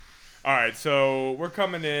All right, so we're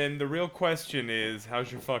coming in. The real question is,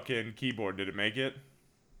 how's your fucking keyboard? Did it make it?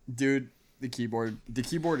 Dude, the keyboard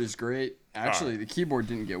is great. All right. Actually, the keyboard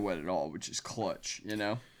didn't get wet at all, which is clutch, you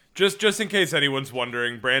know? Just in case anyone's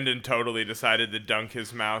wondering, Brandon totally decided to dunk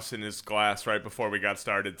his mouse in his glass right before we got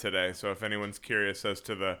started today. So if anyone's curious as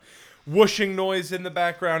to the whooshing noise in the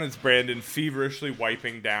background, it's Brandon feverishly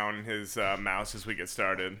wiping down his mouse as we get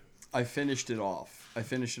started. I finished it off.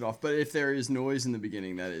 But if there is noise in the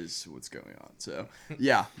beginning, that is what's going on. So,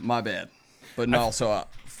 yeah, my bad. But no, also,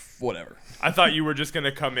 whatever. I thought you were just going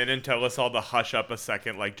to come in and tell us all to hush up a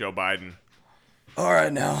second like Joe Biden. All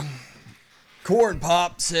right, now. Corn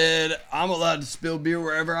Pop said, I'm allowed to spill beer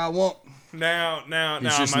wherever I want. Now,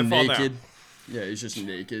 He's just my fault now. naked. Yeah, he's just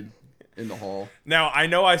naked in the hall. Now, I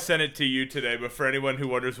know I sent it to you today, but for anyone who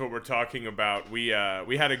wonders what we're talking about, we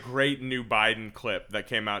had a great new Biden clip that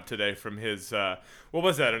came out today from his, what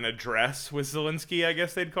was that, an address with Zelensky, I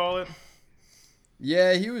guess they'd call it?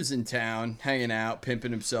 Yeah, he was in town, hanging out,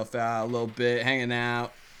 pimping himself out a little bit, hanging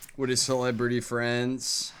out with his celebrity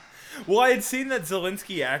friends. Well, I had seen that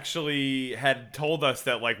Zelensky actually had told us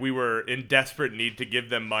that, like, we were in desperate need to give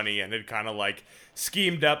them money and had kind of, like,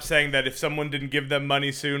 schemed up saying that if someone didn't give them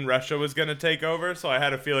money soon, Russia was going to take over. So I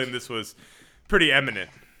had a feeling this was pretty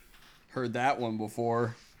imminent. Heard that one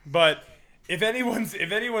before. But if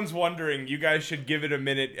anyone's wondering, you guys should give it a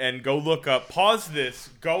minute and go look up, pause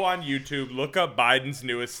this, go on YouTube, look up Biden's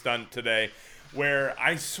newest stunt today. Where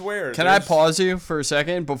I swear... Can I pause you for a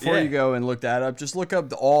second? Before Yeah. you go and look that up, just look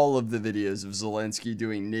up all of the videos of Zelensky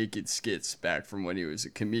doing naked skits back from when he was a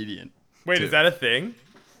comedian. Wait, too. is that a thing?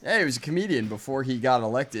 Yeah, he was a comedian before he got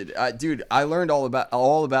elected. Dude, I learned all about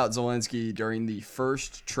Zelensky during the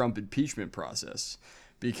first Trump impeachment process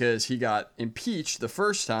because he got impeached the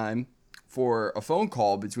first time for a phone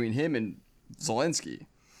call between him and Zelensky.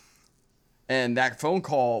 And that phone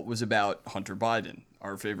call was about Hunter Biden.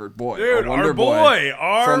 Our favorite boy, Dude, our wonder our boy,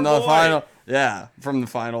 from the boy. final, yeah, from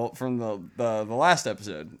the last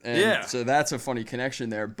episode, and Yeah. so that's a funny connection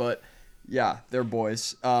there. But yeah, they're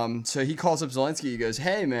boys. So he calls up Zelensky. He goes,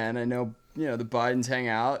 "Hey, man, I know the Bidens hang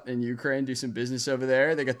out in Ukraine, do some business over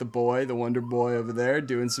there. They got the wonder boy over there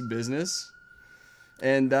doing some business.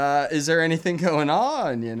 And is there anything going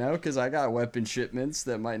on? Because I got weapon shipments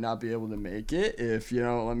that might not be able to make it if you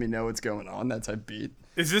don't let me know what's going on." That type beat.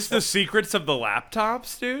 Is this the secrets of the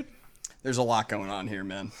laptops, dude? There's a lot going on here,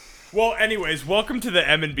 man. Well, anyways, welcome to the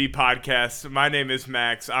M&B podcast. My name is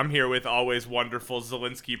Max. I'm here with always wonderful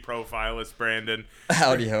Zelensky profilist Brandon.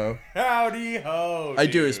 Howdy ho. Howdy ho, I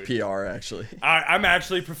do his dude. PR, actually. I'm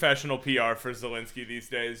actually professional PR for Zelensky these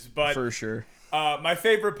days, but For sure. my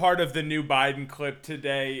favorite part of the new Biden clip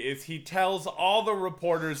today is he tells all the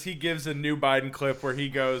reporters, he gives a new Biden clip where he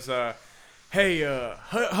goes, hey,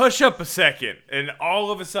 hush up a second. And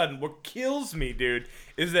all of a sudden, what kills me, dude,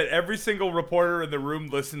 is that every single reporter in the room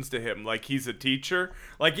listens to him like he's a teacher.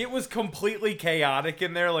 Like, it was completely chaotic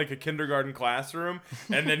in there, like a kindergarten classroom.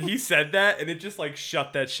 And then he said that, and it just, like,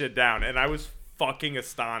 shut that shit down. And I was fucking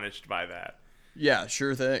astonished by that. Yeah,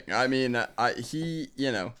 sure thing. I mean,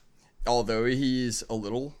 although he's a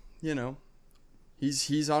little,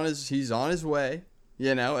 he's on his way,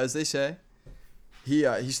 as they say.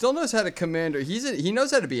 He still knows how to command. He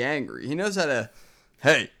knows how to be angry. He knows how to,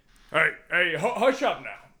 hey, Hush up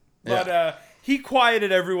now. But he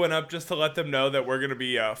quieted everyone up just to let them know that we're going to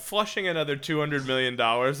be flushing another $200 million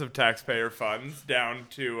of taxpayer funds down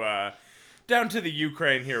to the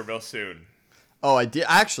Ukraine here real soon. Oh, I did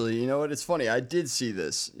actually. You know what? It's funny. I did see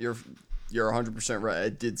this. You're 100% right. I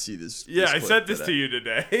did see this. Yeah, I clip sent this today. to you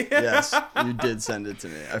today. Yes, you did send it to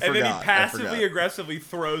me. I forgot. And then he I passively forgot. aggressively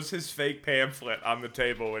throws his fake pamphlet on the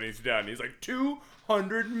table when he's done. He's like,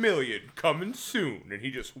 200 million coming soon. And he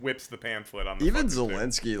just whips the pamphlet on the Even fucking thing.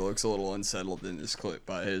 Zelensky looks a little unsettled in this clip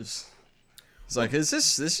by his. He's like, is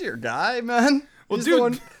this your guy, man? Well, He's dude, the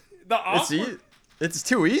one- the awkward... It's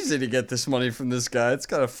too easy to get this money from this guy. It's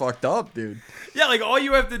kind of fucked up, dude. Yeah, like, all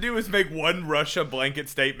you have to do is make one Russia blanket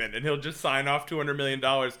statement, and he'll just sign off $200 million.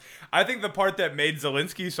 I think the part that made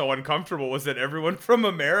Zelensky so uncomfortable was that everyone from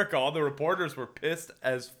America, all the reporters, were pissed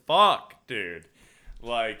as fuck, dude.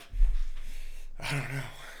 Like, I don't know.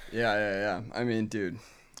 Yeah. I mean, dude,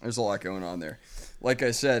 there's a lot going on there. Like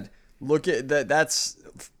I said, look at that. That's,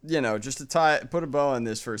 just to put a bow on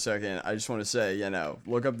this for a second, I just want to say,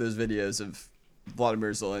 look up those videos of Vladimir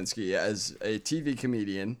Zelensky as a TV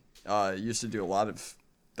comedian. Used to do a lot of,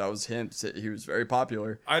 that was him. He was very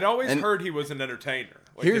popular. I'd always heard he was an entertainer.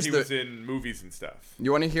 Like, that he was in movies and stuff.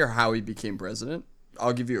 You want to hear how he became president?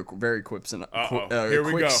 I'll give you a very quick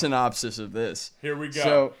synopsis of this. Here we go.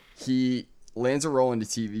 So he lands a role in a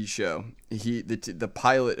TV show. The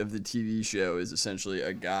pilot of the TV show is essentially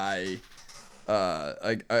a guy.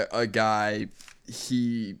 A guy.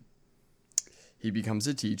 He becomes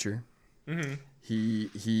a teacher. Mm-hmm.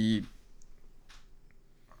 He.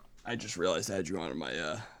 I just realized I had you on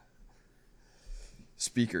my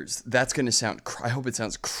speakers. That's gonna sound. I hope it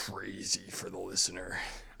sounds crazy for the listener.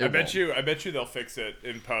 I bet you they'll fix it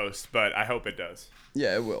in post, but I hope it does.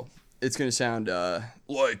 Yeah, it will. It's gonna sound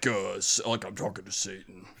like I'm talking to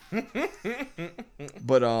Satan.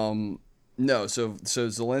 But no. So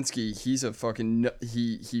Zelensky, he's a fucking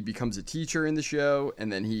he becomes a teacher in the show,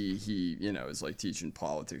 and then he is like teaching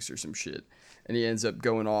politics or some shit, and he ends up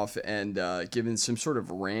going off and giving some sort of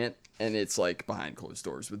rant, and it's like behind closed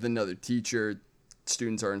doors with another teacher.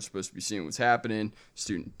 Students aren't supposed to be seeing what's happening.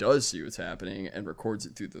 Student does see what's happening and records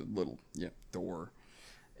it through the little door.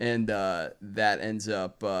 And that ends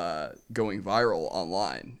up going viral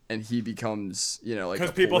online. And he becomes, like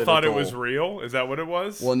because people thought it was real? Is that what it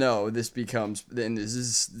was? Well, no, this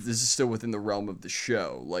is still within the realm of the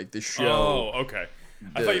show. Like the show. Oh, okay.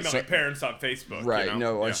 I thought you meant like parents on Facebook. Right.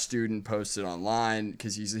 No, a student posted online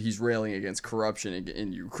because he's railing against corruption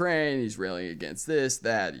in Ukraine. He's railing against this,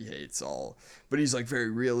 that. He hates all. But he's like very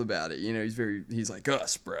real about it. He's like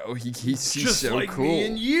us, bro. He's just so like cool. Me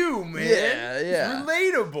and you, man. Yeah. It's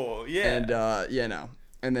relatable. Yeah. And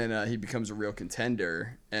and then he becomes a real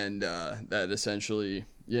contender, and that essentially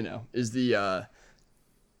is the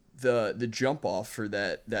jump off for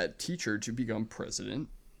that teacher to become president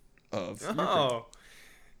of Ukraine. Oh.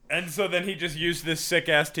 And so then he just used this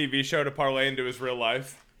sick-ass TV show to parlay into his real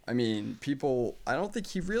life? I mean, I don't think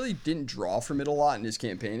he really didn't draw from it a lot in his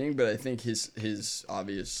campaigning, but I think his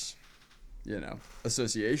obvious,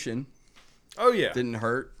 association didn't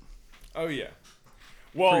hurt. Oh, yeah.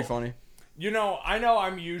 Well, pretty funny. I know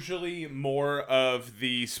I'm usually more of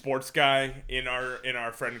the sports guy in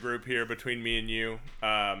our friend group here between me and you,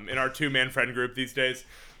 in our two-man friend group these days.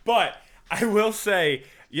 But I will say,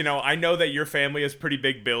 I know that your family is pretty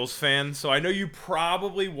big Bills fans, so I know you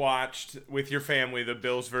probably watched with your family the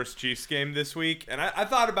Bills versus Chiefs game this week, and I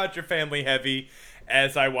thought about your family heavy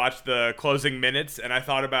as I watched the closing minutes, and I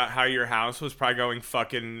thought about how your house was probably going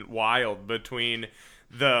fucking wild between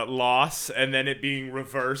the loss and then it being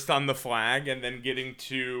reversed on the flag and then getting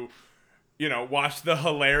to, watch the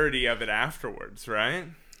hilarity of it afterwards, right?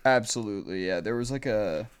 Absolutely, yeah. There was like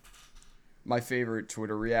my favorite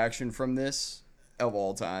Twitter reaction from this of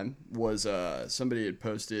all time was somebody had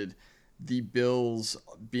posted the Bills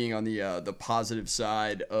being on the positive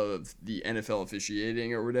side of the NFL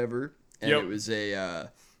officiating or whatever, and yep.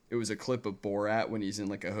 it was a clip of Borat when he's in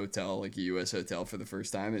like a hotel, like a U.S. hotel for the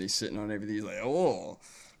first time, and he's sitting on everything. He's like, oh,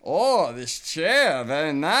 this chair,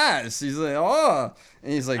 very nice. He's like, oh,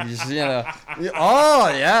 and he's like, oh,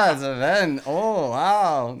 yeah, it's a very, oh,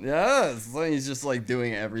 wow, yes. He's just like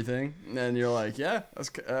doing everything, and you're like, yeah, that's.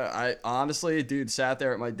 I honestly, dude, sat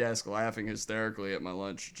there at my desk laughing hysterically at my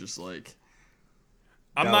lunch, just like.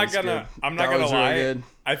 I'm not gonna lie. Really,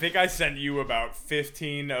 I think I sent you about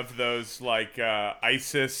 15 of those like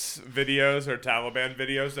ISIS videos or Taliban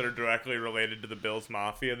videos that are directly related to the Bills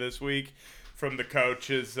Mafia this week from the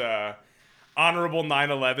coach's honorable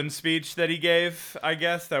 9/11 speech that he gave. I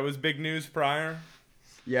guess that was big news prior.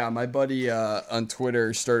 Yeah, my buddy on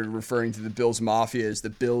Twitter started referring to the Bills Mafia as the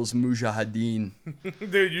Bills Mujahideen.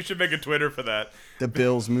 Dude, you should make a Twitter for that. The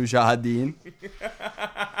Bills Mujahideen.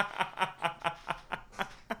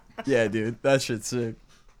 Yeah, dude, that shit's sick.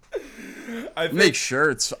 Make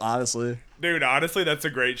shirts, honestly. Dude, honestly, that's a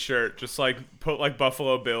great shirt. Just like put like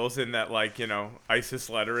Buffalo Bills in that like, ISIS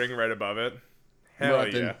lettering right above it. Hell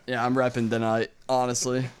yeah. Yeah, I'm repping tonight,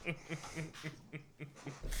 honestly.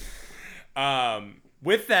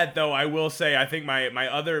 With that though, I will say I think my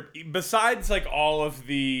other, besides like all of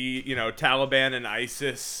the, Taliban and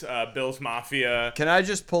ISIS, Bills Mafia. Can I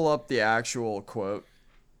just pull up the actual quote?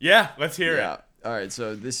 Yeah, let's hear it. All right,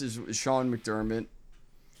 so this is Sean McDermott.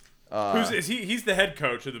 He's the head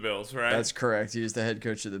coach of the Bills, right? That's correct. He's the head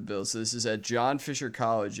coach of the Bills. So this is at John Fisher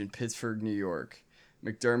College in Pittsburgh, New York.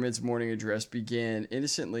 McDermott's morning address began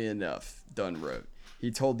innocently enough, Dunn wrote. He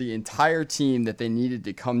told the entire team that they needed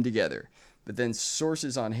to come together. But then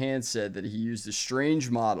sources on hand said that he used a strange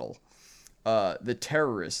model, the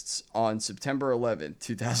terrorists, on September 11th,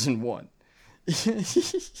 2001.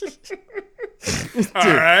 Dude, all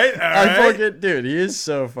right. Dude, he is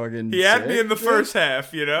so fucking He had me in the first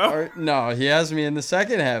half, No, he has me in the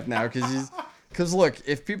second half now because look,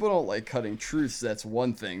 if people don't like cutting truths, that's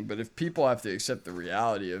one thing. But if people have to accept the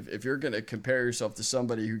reality of if you're going to compare yourself to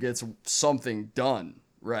somebody who gets something done,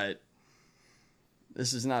 right,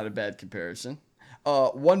 this is not a bad comparison.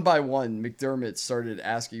 One by one, McDermott started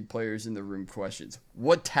asking players in the room questions.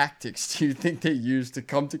 What tactics do you think they used to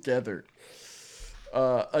come together?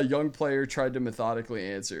 A young player tried to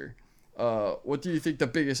methodically answer. What do you think the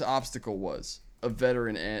biggest obstacle was? A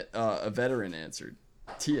veteran answered.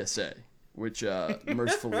 TSA, which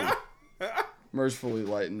mercifully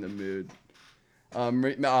lightened the mood.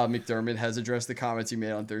 McDermott has addressed the comments he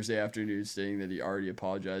made on Thursday afternoon, stating that he already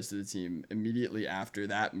apologized to the team immediately after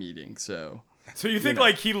that meeting. So you think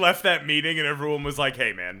like he left that meeting and everyone was like,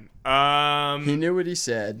 "Hey, man." He knew what he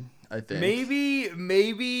said. I think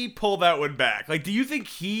maybe pull that one back. Like, do you think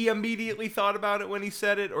he immediately thought about it when he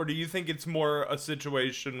said it, or do you think it's more a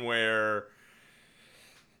situation where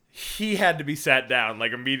he had to be sat down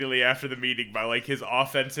like immediately after the meeting by like his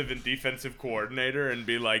offensive and defensive coordinator and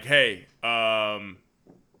be like, "Hey,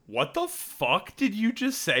 what the fuck did you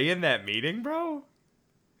just say in that meeting, bro?"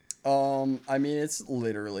 I mean, it's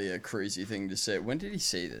literally a crazy thing to say. When did he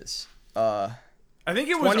say this? I think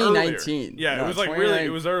it was 2019. Earlier. Yeah, No, it was like really,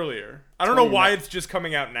 it was earlier. I don't know why it's just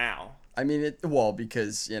coming out now. I mean,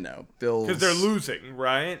 because, Bills... Because they're losing,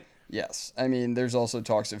 right? Yes. I mean, there's also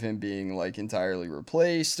talks of him being, like, entirely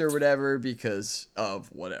replaced or whatever because of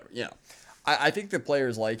whatever. I think the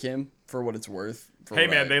players like him for what it's worth. Hey,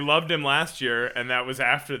 man, they loved him last year, and that was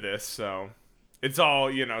after this, so... It's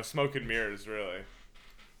all, smoke and mirrors, really.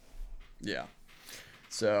 Yeah.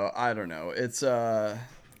 So, I don't know.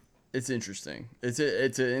 It's interesting. It's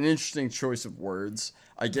an interesting choice of words.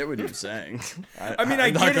 I get what he was saying. I mean,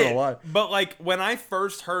 I get it. But like when I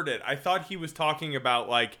first heard it, I thought he was talking about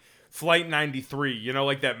like Flight 93.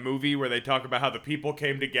 Like that movie where they talk about how the people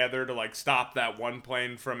came together to like stop that one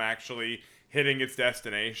plane from actually hitting its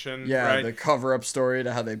destination. Yeah, right? The cover-up story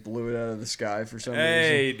to how they blew it out of the sky for some reason.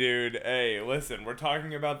 Hey, dude. Hey, listen. We're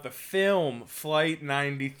talking about the film Flight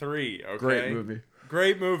 93. Okay.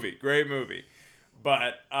 Great movie.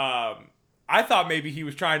 But I thought maybe he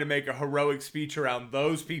was trying to make a heroic speech around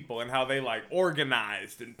those people and how they like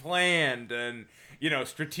organized and planned and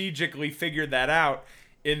strategically figured that out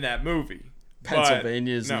in that movie.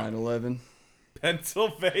 Pennsylvania's 9/11.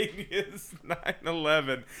 Pennsylvania's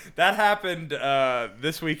 9/11. That happened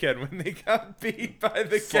this weekend when they got beat by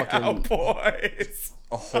the Cowboys.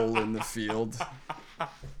 A hole in the field.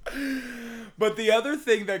 But the other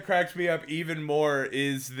thing that cracks me up even more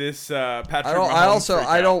is this Patrick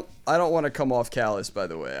Mahomes. I don't want to come off callous, by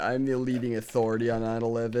the way. I'm the leading authority on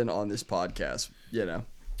 9/11 on this podcast.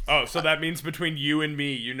 Oh, so that means between you and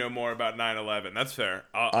me, you know more about 9/11. That's fair.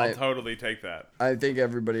 I'll totally take that. I think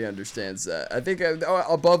everybody understands that. I think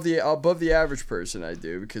above the average person, I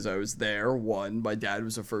do, because I was there. 1, my dad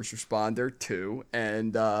was a first responder. 2,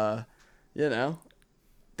 and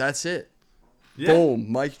that's it. Yeah. Boom,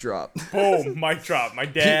 mic drop. Boom, mic drop. My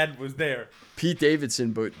dad was there. Pete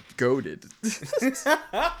Davidson, but goated.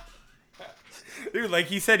 Dude, like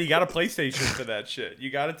he said, he got a PlayStation for that shit. You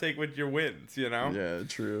got to take with your wins, Yeah,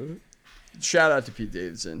 true. Shout out to Pete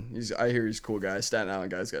Davidson. I hear he's a cool guy. Staten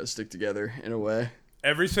Island guys got to stick together in a way.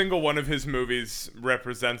 Every single one of his movies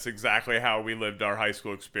represents exactly how we lived our high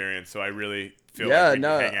school experience. So I really feel like we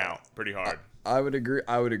can hang out pretty hard. I would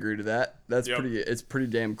agree to that. That's it's pretty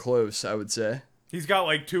damn close, I would say. He's got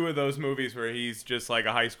like 2 of those movies where he's just like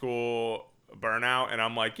a high school burnout, and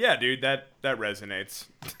I'm like, yeah, dude, that resonates.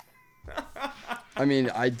 I mean,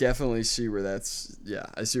 I definitely see where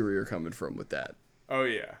I see where you're coming from with that. Oh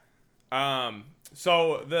yeah.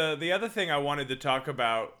 So the other thing I wanted to talk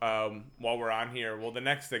about while we're on here, well, the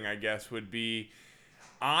next thing I guess would be,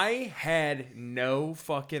 I had no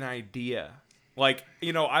fucking idea. Like,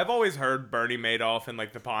 I've always heard Bernie Madoff and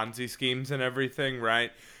like the Ponzi schemes and everything,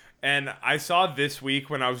 right? And I saw this week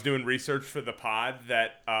when I was doing research for the pod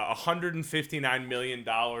that $159 million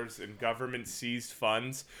in government seized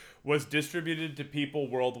funds was distributed to people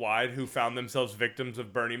worldwide who found themselves victims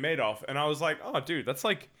of Bernie Madoff. And I was like, oh, dude, that's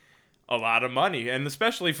like a lot of money. And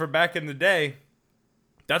especially for back in the day,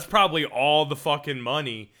 that's probably all the fucking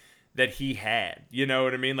money that he had. You know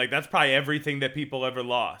what I mean? Like, that's probably everything that people ever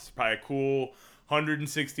lost. Probably a cool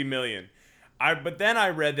 $160 million. But then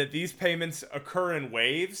I read that these payments occur in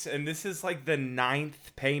waves, and this is like the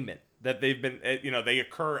 9th payment that they've been, they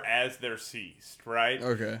occur as they're seized, right?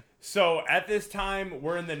 Okay. So at this time,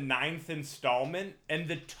 we're in the 9th installment, and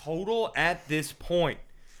the total at this point,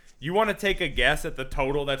 you want to take a guess at the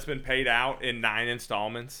total that's been paid out in 9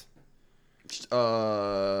 installments?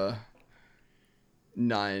 9.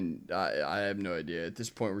 I have no idea. At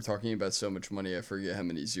this point, we're talking about so much money, I forget how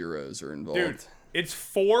many zeros are involved. Dude, it's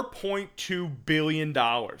 $4.2 billion.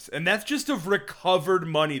 And that's just of recovered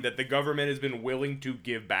money that the government has been willing to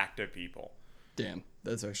give back to people. Damn,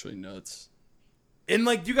 that's actually nuts. And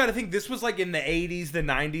like, you got to think this was like in the 80s, the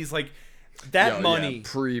 90s, like that money.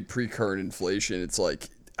 Yeah, pre-current inflation, it's like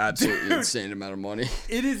absolutely insane amount of money.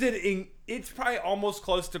 It is it's probably almost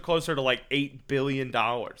closer to like $8 billion.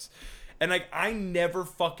 And like, I never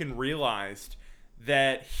fucking realized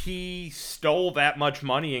that he stole that much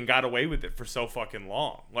money and got away with it for so fucking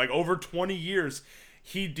long. Like, over 20 years,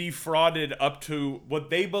 he defrauded up to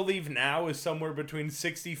what they believe now is somewhere between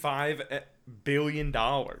 $65 billion,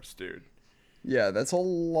 dude. Yeah, that's a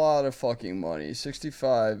lot of fucking money.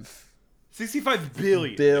 $65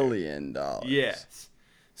 billion. Billion. Yes.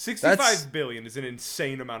 $65 billion is an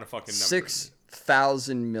insane amount of fucking number.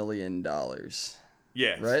 $6,000 million.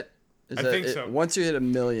 Yes. Right? I think so. Once you hit $1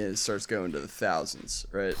 million, it starts going to the thousands,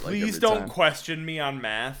 right? Please don't question me on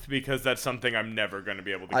math, because that's something I'm never going to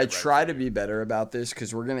be able to. I try to be better about this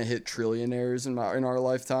because we're gonna hit trillionaires in our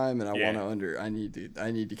lifetime, and I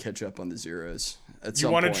need to catch up on the zeros. You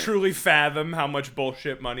want to truly fathom how much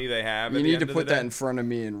bullshit money they have. You need to put that in front of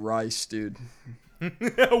me in rice, dude.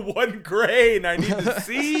 1 grain. I need to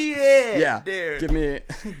see it. Yeah, dude.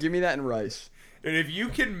 Give me that in rice. And if you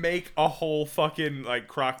can make a whole fucking like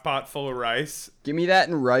crock pot full of rice, give me that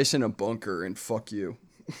in rice in a bunker, and fuck you.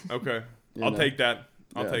 Okay, I'll take that.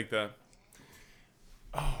 I'll take that.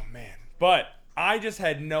 Oh man, but I just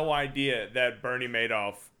had no idea that Bernie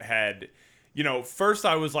Madoff had. First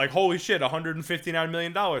I was like, holy shit, $159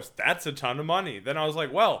 million. That's a ton of money. Then I was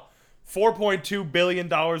like, well, $4.2 billion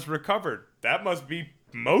recovered. That must be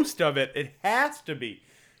most of it. It has to be.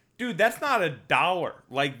 Dude, that's not $1.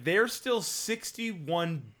 Like, there's still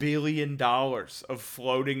 $61 billion of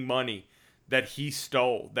floating money that he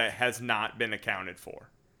stole that has not been accounted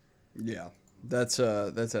for. Yeah, that's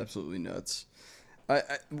absolutely nuts. I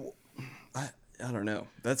don't know.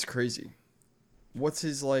 That's crazy. What's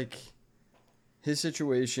his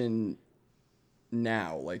situation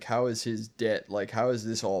now? Like, how is his debt? Like, how is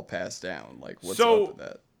this all passed down? Like, what's up with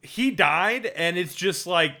that? He died, and it's just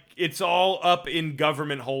like, it's all up in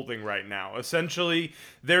government holding right now. Essentially,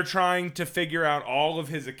 they're trying to figure out all of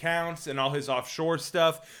his accounts and all his offshore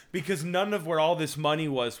stuff, because none of where all this money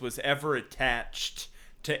was ever attached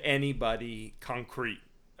to anybody concrete.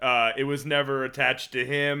 It was never attached to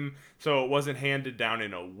him, so it wasn't handed down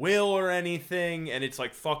in a will or anything, and it's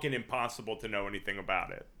like fucking impossible to know anything about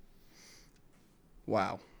it.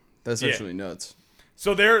 Wow. That's actually nuts.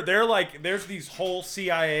 So they're like, there's these whole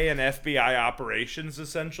CIA and FBI operations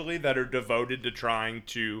essentially that are devoted to trying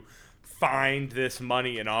to find this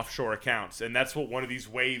money in offshore accounts, and that's what one of these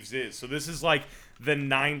waves is. So this is like the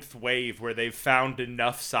 9th wave where they've found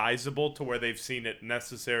enough sizable to where they've seen it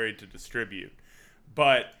necessary to distribute.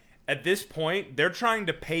 But at this point, they're trying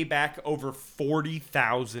to pay back over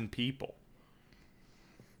 40,000 people.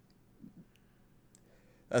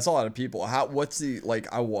 That's a lot of people. What's the,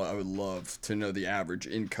 I would love to know the average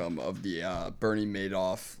income of the Bernie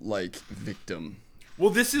Madoff, victim.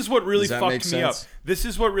 Well, this is what really fucked me up. This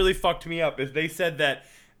is what really fucked me up, is they said that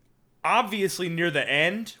obviously near the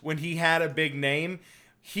end, when he had a big name,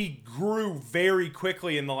 he grew very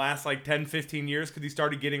quickly in the last 10, 15 years because he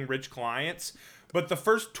started getting rich clients. But the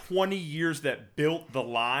first 20 years that built the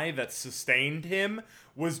lie that sustained him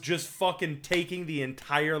was just fucking taking the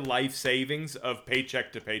entire life savings of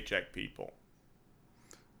paycheck to paycheck people.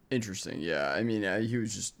 Interesting. Yeah. I mean, he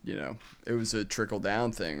was just, it was a trickle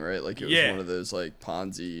down thing, right? Like, it was one of those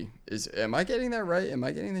Ponzi. Am I getting that right? Am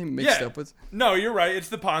I getting them mixed up with? No, you're right. It's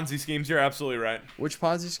the Ponzi schemes. You're absolutely right. Which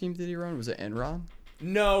Ponzi scheme did he run? Was it Enron?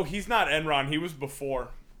 No, he's not Enron. He was before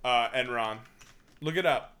Enron. Look it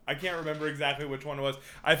up. I can't remember exactly which one it was.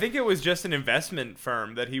 I think it was just an investment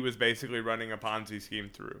firm that he was basically running a Ponzi scheme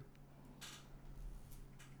through.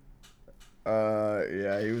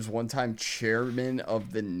 Yeah, he was one-time chairman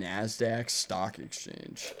of the NASDAQ stock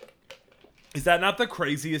exchange. Is that not the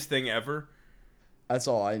craziest thing ever? That's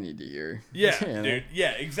all I need to hear. Yeah, dude.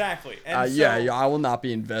 Yeah, exactly. And yeah, I will not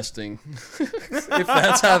be investing. If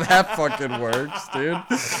that's how that fucking works, dude.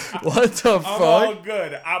 What the fuck? I'm all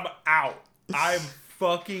good. I'm out. I'm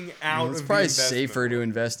fucking out. It's probably safer to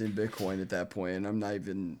invest in Bitcoin at that point, and I'm not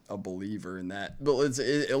even a believer in that. But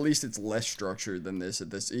at least it's less structured than this.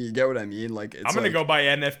 You get what I mean? I'm gonna go buy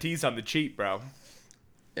NFTs on the cheap, bro.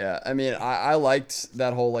 Yeah, I mean, I liked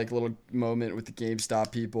that whole little moment with the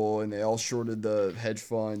GameStop people, and they all shorted the hedge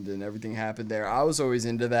fund, and everything happened there. I was always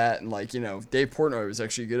into that, and Dave Portnoy was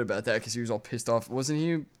actually good about that because he was all pissed off. Wasn't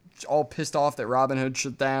he all pissed off that Robinhood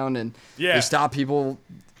shut down and they stopped people?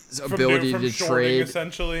 Ability to trade,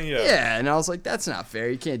 essentially. Yeah, and I was like, that's not fair.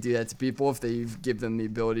 You can't do that to people if they give them the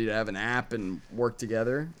ability to have an app and work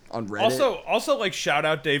together on Reddit. Also shout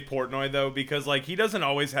out Dave Portnoy though, because he doesn't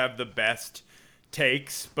always have the best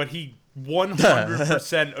takes, but he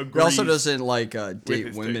 100% agrees. He also doesn't like date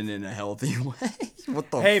his women takes. in a healthy way.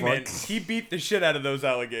 What the Hey, fuck? man, he beat the shit out of those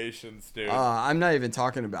allegations, dude. I'm not even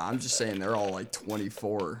talking about. I'm just saying they're all like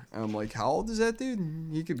 24. And I'm like, how old is that dude?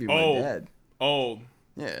 He could be my dad. Old.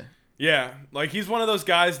 Yeah. Yeah, like he's one of those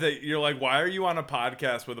guys that you're like, why are you on a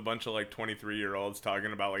podcast with a bunch of like 23-year-olds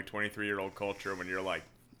talking about like 23-year-old culture when you're like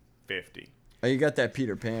 50? Oh, you got that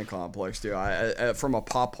Peter Pan complex, dude. I from a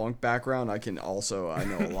pop punk background, I know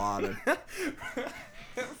a lot of.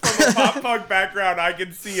 From a pop punk background, I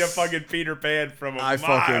can see a fucking Peter Pan from a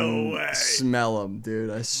mile away. Smell them, dude.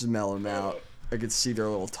 I smell them out. I could see their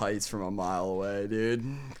little tights from a mile away, dude.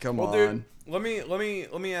 Come on. Dude, let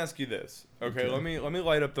me ask you this. Okay, let me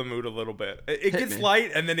light up the mood a little bit. It gets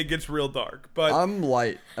light and then it gets real dark. But I'm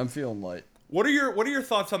light. I'm feeling light. What are your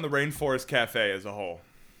thoughts on the Rainforest Cafe as a whole?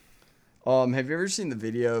 Have you ever seen the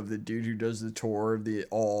video of the dude who does the tour of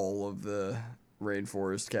all of the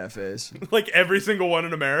rainforest cafes? Like every single one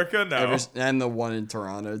in America? No. And the one in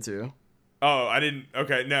Toronto too. Oh, I didn't.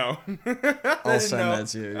 Okay, no. I'll send that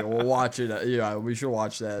to you. We'll watch it. Yeah, we should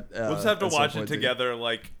watch that. We'll just have to watch it together.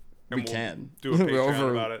 Like, we can do a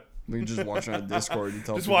Patreon about it. We can just watch it on Discord and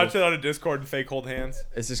tell just people. Watch it on a Discord and fake hold hands.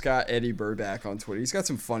 It's just got Eddie Burback on Twitter. He's got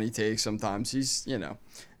some funny takes sometimes. He's,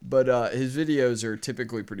 but his videos are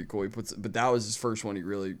typically pretty cool. But that was his first one he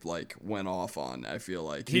really like went off on. I feel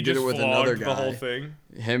like he did just it with another guy. The whole thing.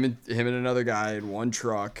 Him and another guy in one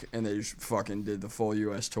truck, and they just fucking did the full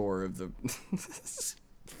U.S. tour of the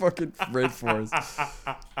fucking rainforest.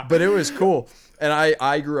 But it was cool. And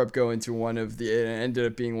I grew up going to it ended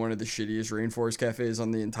up being one of the shittiest rainforest cafes on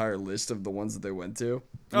the entire list of the ones that they went to.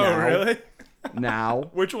 Really? Now.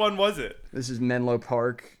 Which one was it? This is Menlo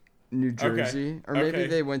Park, New Jersey. Okay. Or maybe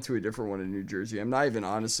they went to a different one in New Jersey. I'm not even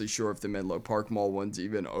honestly sure if the Menlo Park Mall one's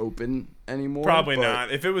even open anymore. Probably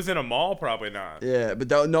not. If it was in a mall, probably not. Yeah,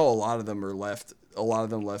 but a lot of them are left. A lot of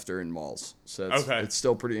them left are in malls, so it's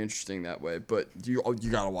still pretty interesting that way. But you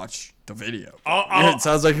gotta watch the video. It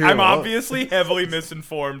sounds like I'm obviously heavily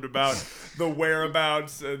misinformed about the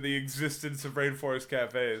whereabouts, the existence of rainforest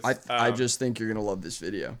cafes. I just think you're gonna love this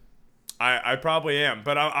video. I probably am,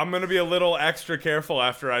 but I'm going to be a little extra careful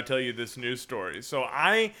after I tell you this news story. So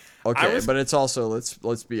but it's also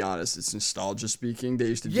let's be honest, it's nostalgia speaking. They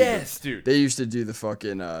used to dude. They used to do the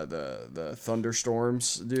fucking the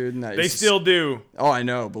thunderstorms, dude. And they still do. Oh, I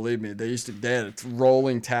know. Believe me, they had a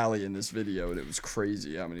rolling tally in this video, and it was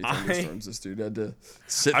crazy how many thunderstorms this dude had to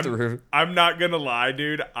sit through. I'm not gonna lie,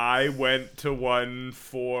 dude. I went to one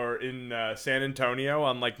in San Antonio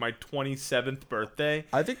on like my 27th birthday.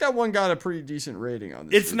 I think that one got a pretty decent rating on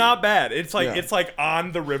this. It's video. Not bad. It's like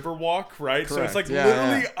on the Riverwalk, right? Correct. So it's like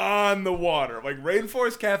literally on the water, like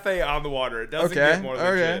Rainforest Cafe on the water. It doesn't get more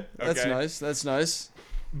legit. Okay, that's nice.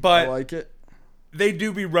 But I like it. They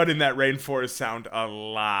do be running that rainforest sound a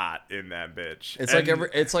lot in that bitch.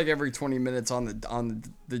 It's like every 20 minutes on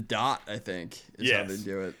the dot. I think is how they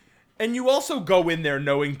do it. And you also go in there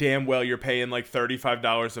knowing damn well you're paying like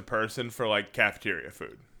 $35 a person for like cafeteria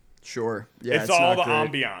food. Sure. Yeah. It's all the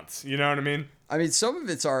ambiance. You know what I mean? I mean, some of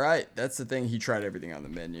it's all right. That's the thing. He tried everything on the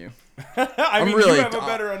menu. I mean, you have a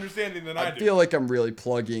better understanding than I do. I feel like I'm really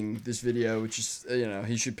plugging this video, which is,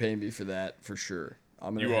 he should pay me for that for sure.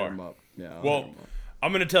 I'm going to hit him up. Yeah.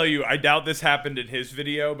 I'm going to tell you, I doubt this happened in his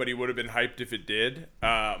video, but he would have been hyped if it did.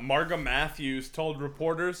 Marga Matthews told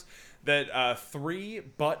reporters that 3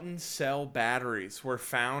 button cell batteries were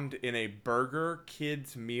found in a Burger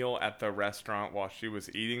Kids meal at the restaurant while she was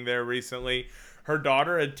eating there recently. Her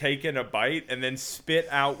daughter had taken a bite and then spit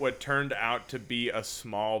out what turned out to be a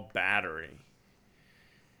small battery.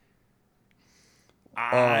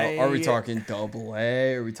 Are we talking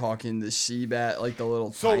AA? Are we talking the C like the little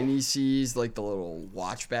tiny C's, like the little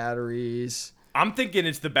watch batteries? I'm thinking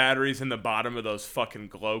it's the batteries in the bottom of those fucking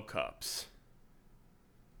glow cups.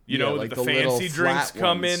 You know, like the fancy drinks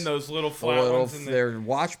come in, those little flat ones. They're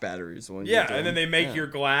watch batteries. And then they make your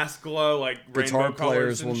glass glow like guitar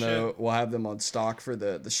players will know. We'll have them on stock for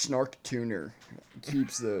the snark tuner.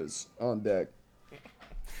 Keeps those on deck.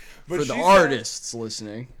 For the artists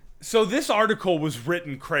listening. So this article was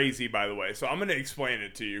written crazy, by the way. So I'm going to explain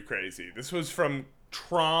it to you crazy. This was from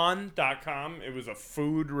Tron.com. It was a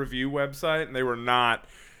food review website, and they were not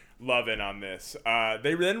loving on this.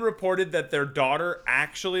 They then reported that their daughter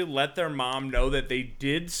actually let their mom know that they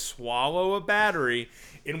did swallow a battery,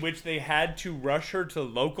 in which they had to rush her to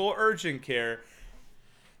local urgent care.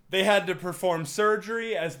 They had to perform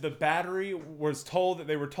surgery as the battery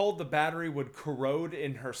they were told the battery would corrode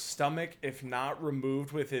in her stomach if not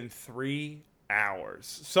removed within 3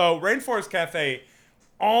 hours. So Rainforest Cafe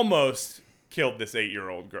almost killed this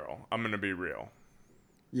 8-year-old girl. I'm going to be real.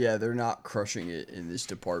 Yeah, they're not crushing it in this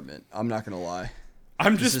department. I'm not gonna lie.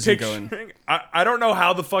 I'm This just isn't picturing. I don't know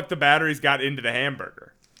how the fuck the batteries got into the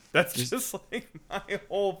hamburger. That's just like my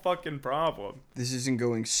whole fucking problem. This isn't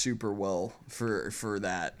going super well for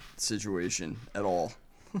that situation at all.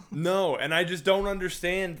 No, and I just don't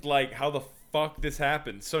understand like how the fuck this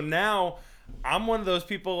happened. So now I'm one of those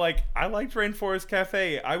people like I liked Rainforest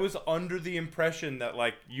Cafe. I was under the impression that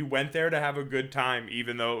like you went there to have a good time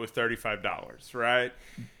even though it was $35, right?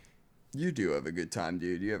 You do have a good time,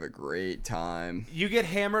 dude. You have a great time. You get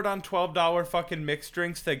hammered on $12 fucking mixed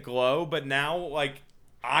drinks that glow, but now like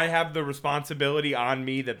I have the responsibility on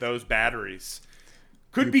me that those batteries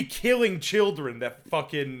could be killing children that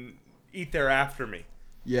fucking eat there after me.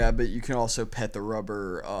 Yeah, but you can also pet the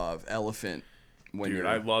rubber elephant when Dude,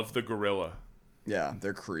 I love the gorilla. Yeah,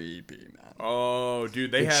 they're creepy, man. Oh,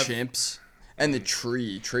 dude, they The have chimps and the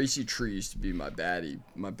tree. Tracy Tree used to be my baddie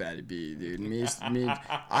B, dude.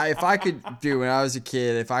 If I could, dude, when I was a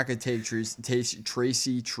kid, if I could take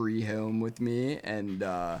Tracy Tree home with me, and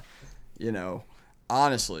you know,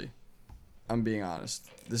 honestly, I'm being honest.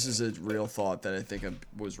 This is a real thought that I think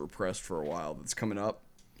was repressed for a while. That's coming up.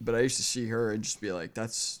 But I used to see her and just be like,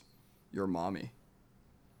 "That's your mommy."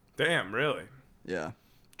 Damn, really? Yeah.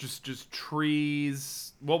 Just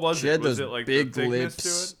trees. What was She it? had Was those it like big the thickness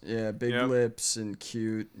lips. to it? Yeah, big Yep. lips and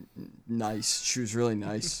cute, nice. She was really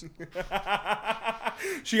nice.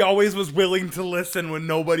 She always was willing to listen when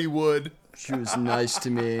nobody would. She was nice to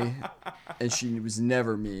me, and she was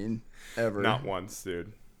never mean, ever. Not once,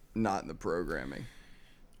 dude. Not in the programming.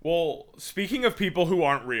 Well, speaking of people who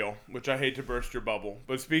aren't real, which I hate to burst your bubble,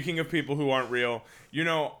 but speaking of people who aren't real, you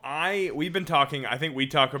know, we've been talking, I think we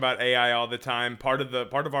talk about AI all the time. Part of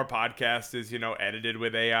our podcast is, you know, edited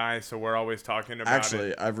with AI, so we're always talking about it.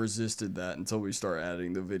 Actually, I've resisted that until we start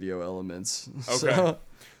adding the video elements. Okay.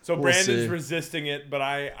 So we'll Brandon's see. resisting it, but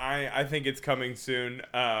I think it's coming soon.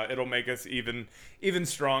 It'll make us even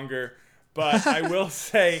stronger. But I will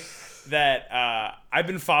say that I've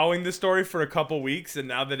been following this story for a couple weeks, and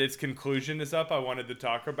now that its conclusion is up, I wanted to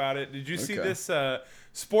talk about it. Did you see this?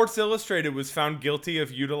 Sports Illustrated was found guilty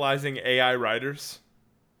of utilizing AI writers.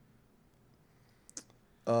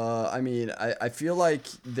 I mean, I feel like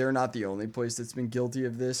they're not the only place that's been guilty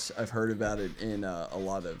of this. I've heard about it in a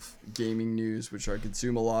lot of gaming news, which I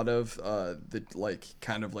consume a lot of.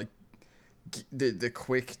 The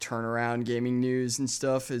quick turnaround gaming news and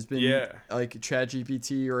stuff has been like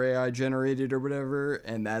ChatGPT or AI generated or whatever,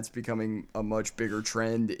 and that's becoming a much bigger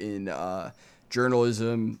trend in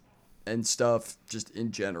journalism and stuff just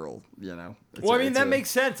in general, you know. That makes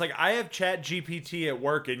sense. Like I have ChatGPT at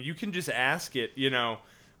work, and you can just ask it, you know,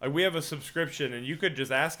 like we have a subscription, and you could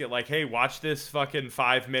just ask it like, hey, watch this fucking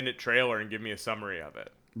 5-minute trailer and give me a summary of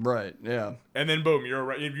it. Right, yeah. And then boom,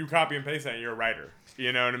 if you copy and paste that, you're a writer.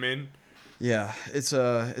 You know what I mean? Yeah, it's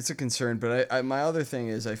a concern, but I my other thing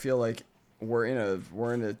is I feel like we're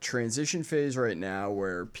in a transition phase right now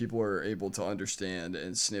where people are able to understand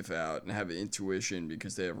and sniff out and have an intuition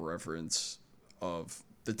because they have reference of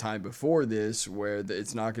the time before this where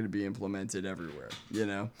it's not going to be implemented everywhere, you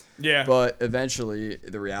know? Yeah. But eventually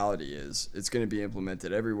the reality is it's going to be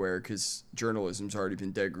implemented everywhere because journalism's already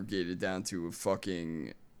been degraded down to a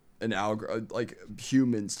fucking like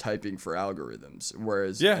humans typing for algorithms,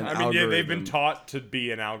 whereas they've been taught to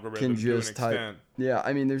be an algorithm to an extent. Yeah,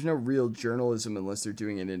 I mean, there's no real journalism unless they're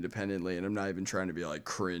doing it independently, and I'm not even trying to be like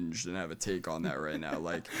cringed and have a take on that right now.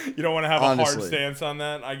 Like, you don't want to have honestly, a hard stance on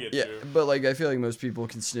that. I get you. But like, I feel like most people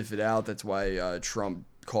can sniff it out. That's why Trump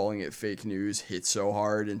calling it fake news hits so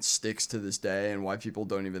hard and sticks to this day, and why people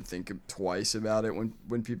don't even think twice about it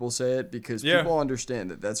when people say it, because people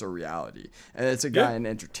understand that that's a reality, and it's a guy in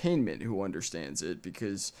entertainment who understands it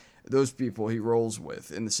because those people he rolls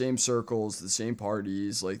with in the same circles, the same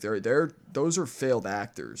parties, like those are failed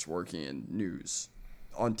actors working in news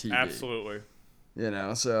on TV. Absolutely. You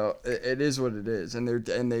know, so it is what it is, and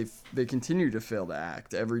they continue to fail to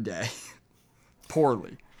act every day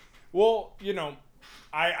poorly. Well, you know,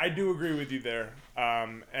 I do agree with you there,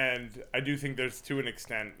 and I do think there's, to an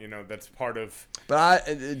extent, you know, that's part of... But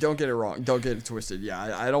don't get it wrong. Don't get it twisted.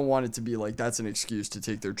 Yeah, I don't want it to be like that's an excuse to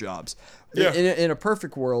take their jobs. Yeah. In a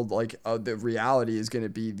perfect world, like the reality is going to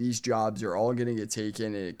be these jobs are all going to get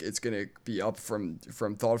taken. And it's going to be up from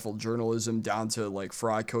thoughtful journalism down to like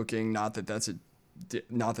fry cooking. Not that that's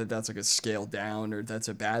like a scale down or that's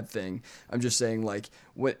a bad thing. I'm just saying, like,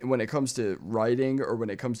 when it comes to writing or when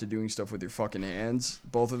it comes to doing stuff with your fucking hands,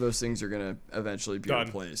 both of those things are going to eventually be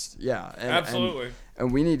replaced. Yeah. Absolutely.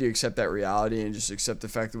 And we need to accept that reality and just accept the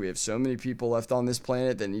fact that we have so many people left on this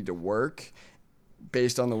planet that need to work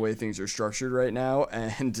based on the way things are structured right now.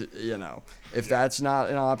 And, you know, if that's not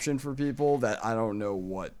an option for people, that I don't know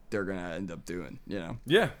what they're going to end up doing, you know?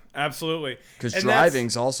 Yeah, absolutely. Because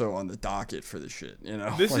driving's also on the docket for the shit, you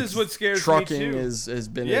know? This is what scares me, trucking too. has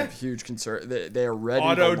been a huge concern. They are ready to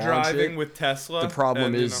launch auto driving with Tesla. The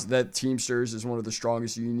problem is that Teamsters is one of the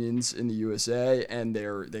strongest unions in the USA, and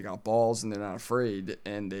they got balls and they're not afraid,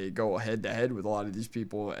 and they go head to head with a lot of these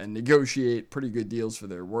people and negotiate pretty good deals for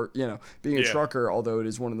their work. You know, being a trucker, although it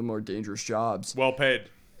is one of the more dangerous jobs, well paid.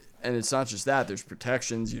 And it's not just that. There's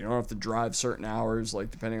protections. You don't have to drive certain hours,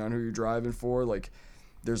 like depending on who you're driving for. Like,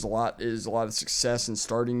 there's a lot of success in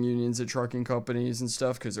starting unions at trucking companies and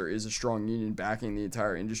stuff because there is a strong union backing the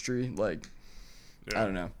entire industry. Like, I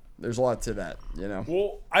don't know. There's a lot to that, you know.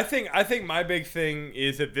 Well, I think my big thing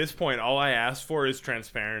is at this point, all I ask for is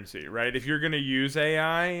transparency, right? If you're going to use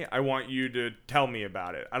AI, I want you to tell me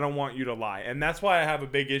about it. I don't want you to lie. And that's why I have a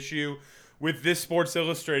big issue with this Sports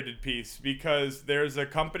Illustrated piece, because there's a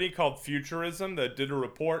company called Futurism that did a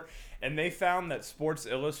report, and they found that Sports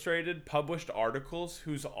Illustrated published articles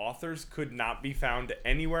whose authors could not be found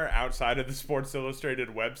anywhere outside of the Sports Illustrated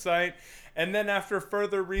website. And then after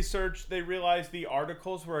further research, they realized the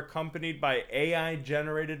articles were accompanied by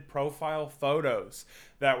AI-generated profile photos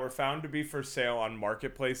that were found to be for sale on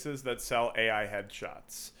marketplaces that sell AI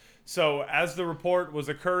headshots. So as the report was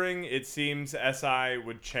occurring, it seems SI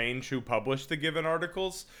would change who published the given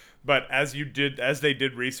articles, but as they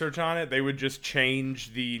did research on it, they would just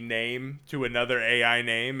change the name to another AI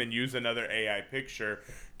name and use another AI picture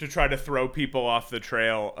to try to throw people off the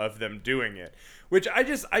trail of them doing it. Which I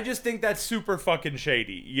just think that's super fucking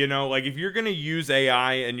shady. You know, like if you're going to use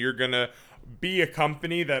AI and you're going to be a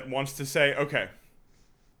company that wants to say, okay,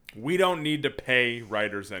 we don't need to pay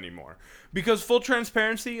writers anymore. Because full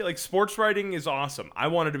transparency, like sports writing is awesome. I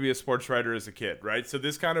wanted to be a sports writer as a kid, right? So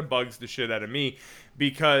this kind of bugs the shit out of me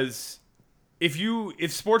because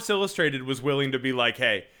if Sports Illustrated was willing to be like,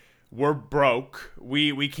 hey, we're broke,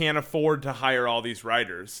 we can't afford to hire all these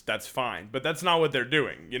writers, that's fine. But that's not what they're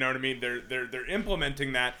doing. You know what I mean? They're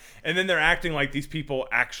implementing that, and then they're acting like these people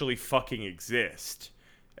actually fucking exist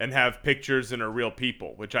and have pictures and are real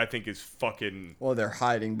people, which I think is fucking... Well, they're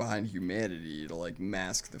hiding behind humanity to, like,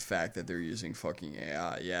 mask the fact that they're using fucking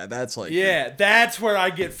AI. Yeah, that's like... Yeah, that's where I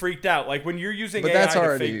get freaked out. Like, when you're using AI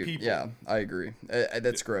to fake people... Yeah, I agree.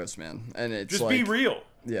 That's gross, man. And it's just be real.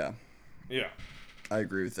 Yeah. Yeah. I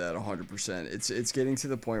agree with that 100%. It's getting to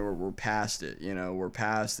the point where we're past it, you know? We're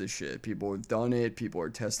past this shit. People have done it. People are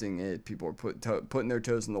testing it. People are putting their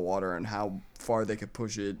toes in the water on how far they could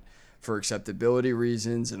push it for acceptability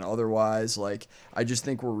reasons and otherwise. Like, I just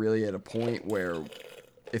think we're really at a point where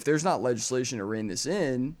if there's not legislation to rein this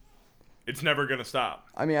in, it's never going to stop.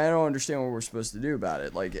 I mean, I don't understand what we're supposed to do about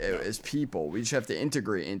it. Like, as people, we just have to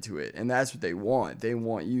integrate into it. And that's what they want. They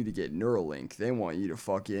want you to get Neuralink. They want you to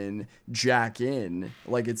fucking jack in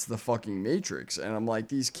like it's the fucking Matrix. And I'm like,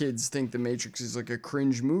 these kids think the Matrix is like a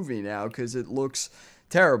cringe movie now because it looks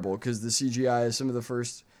terrible because the CGI is some of the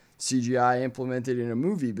first CGI implemented in a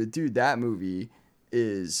movie. But dude, that movie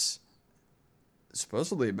is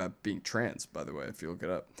supposedly about being trans, by the way, if you look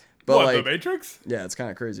it up. But what, like, The Matrix? Yeah, it's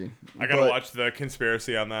kind of crazy. I gotta watch the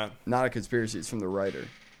conspiracy on that. Not a conspiracy, it's from the writer.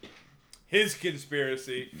 His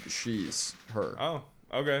conspiracy. She's her. Oh,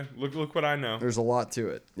 okay. Look what I know. There's a lot to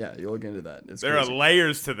it. Yeah, you look into that. It's there crazy. are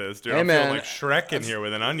layers to this, dude. Hey, I man, feel like Shrek in here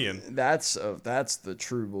with an onion. That's the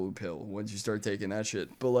true blue pill once you start taking that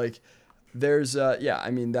shit. But like, there's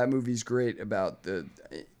I mean, that movie's great about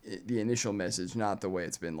the initial message, not the way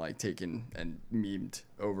it's been like taken and memed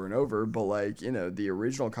over and over, but like, you know, the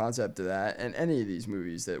original concept of that, and any of these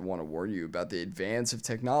movies that want to warn you about the advance of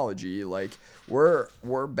technology, like we're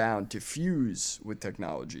bound to fuse with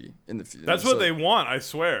technology in the future. That's what they want, I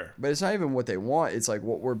swear. But it's not even what they want. It's like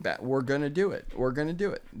what we're gonna do it. We're gonna do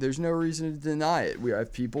it. There's no reason to deny it. We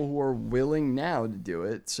have people who are willing now to do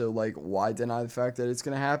it. So like, why deny the fact that it's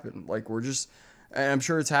gonna happen? Like, we're just, and I'm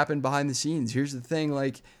sure it's happened behind the scenes. Here's the thing,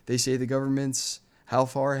 like, they say the government's how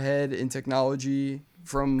far ahead in technology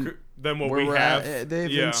from than what where we we're have. at.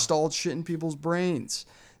 They've installed shit in people's brains.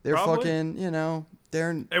 They're fucking, you know,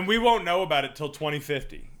 and we won't know about it till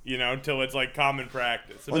 2050, you know, until it's like common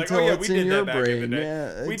practice. Until like, oh yeah, we did that back in the day. Yeah,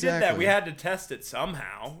 exactly. We did that. We had to test it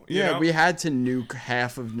somehow. You know? We had to nuke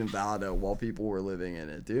half of Nevada while people were living in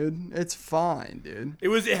it, dude. It's fine, dude.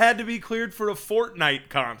 It had to be cleared for a Fortnite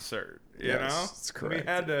concert. You know, that's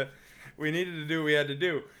correct. We needed to do what we had to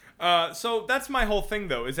do. So that's my whole thing,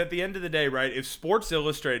 though, is at the end of the day, right, if Sports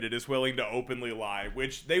Illustrated is willing to openly lie,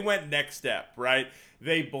 which they went next step, right?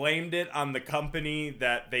 They blamed it on the company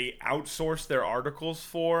that they outsourced their articles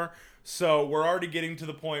for So we're already getting to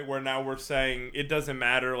the point where now we're saying it doesn't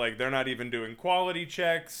matter. Like, they're not even doing quality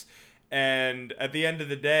checks. And at the end of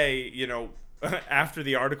the day, after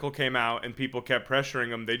the article came out and people kept pressuring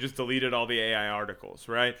them, they just deleted all the AI articles,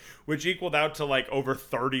 right? Which equaled out to like over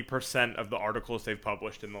 30% of the articles they've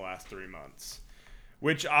published in the last 3 months.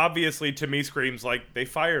 Which obviously to me screams like they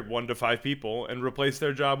fired 1 to 5 people and replaced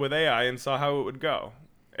their job with AI and saw how it would go.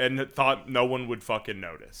 And thought no one would fucking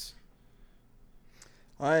notice.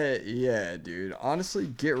 Yeah, dude. Honestly,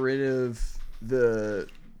 get rid of the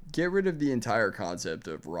entire concept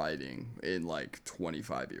of writing in like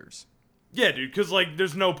 25 years. Yeah, dude, because, like,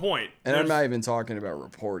 there's no point. And I'm not even talking about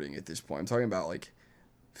reporting at this point. I'm talking about, like,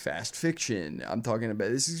 fast fiction. I'm talking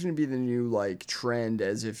about, this is going to be the new, like, trend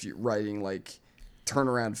as if you're writing, like,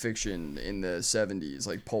 turnaround fiction in the 70s,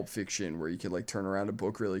 like Pulp Fiction, where you could, like, turn around a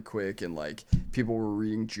book really quick and, like, people were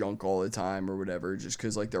reading junk all the time or whatever just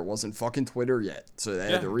because, like, there wasn't fucking Twitter yet. So they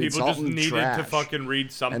had to read something people just needed to fucking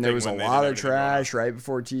read something. And there was a lot of trash right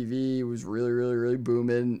before TV was really, really, really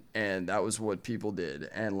booming, and that was what people did.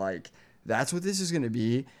 And, like, that's what this is going to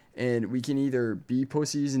be, and we can either be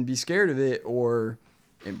pussies and be scared of it or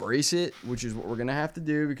embrace it, which is what we're going to have to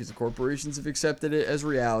do because the corporations have accepted it as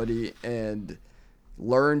reality, and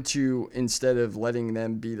learn to, instead of letting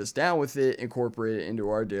them beat us down with it, incorporate it into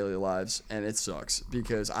our daily lives. And it sucks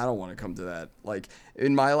because I don't want to come to that. Like,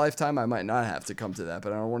 in my lifetime, I might not have to come to that,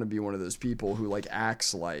 but I don't want to be one of those people who, like,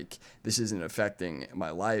 acts like this isn't affecting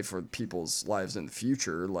my life or people's lives in the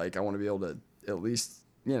future. Like, I want to be able to at least,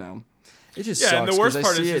 it just sucks. And the worst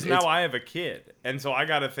part is now I have a kid, and so I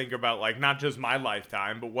got to think about, like, not just my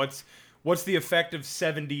lifetime, but what's the effect of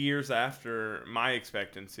 70 years after my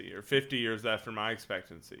expectancy or 50 years after my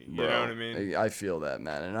expectancy? You know what I mean? I feel that,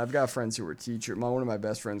 man. And I've got friends who were teachers. One of my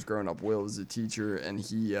best friends growing up, Will, was a teacher, and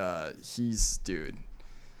he's dude.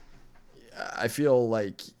 I feel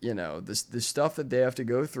like, the stuff that they have to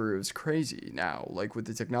go through is crazy now. Like, with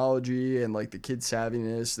the technology and, like, the kid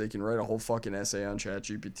savviness, they can write a whole fucking essay on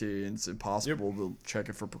ChatGPT, and it's impossible to check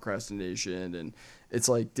it for procrastination. And it's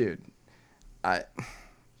like, dude, I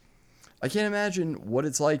can't imagine what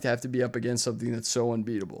it's like to have to be up against something that's so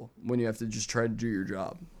unbeatable when you have to just try to do your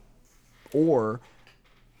job. Or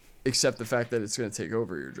accept the fact that it's going to take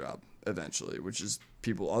over your job eventually, which is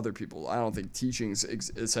other people. I don't think teaching's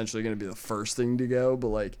essentially going to be the first thing to go, but,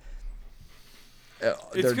 like,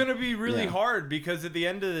 it's going to be really hard because at the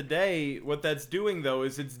end of the day, what that's doing, though,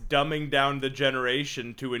 is it's dumbing down the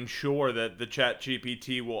generation to ensure that the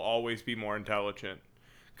ChatGPT will always be more intelligent.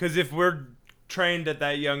 Because if we're trained at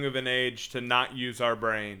that young of an age to not use our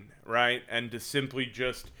brain, right, and to simply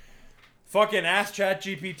just fucking ask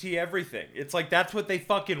ChatGPT everything. It's like that's what they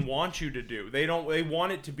fucking want you to do. They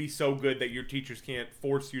want it to be so good that your teachers can't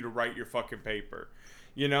force you to write your fucking paper.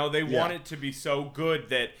 They want it to be so good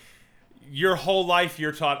that your whole life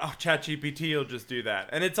you're taught, oh, ChatGPT will just do that.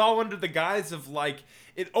 And it's all under the guise of, like,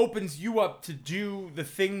 it opens you up to do the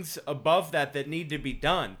things above that need to be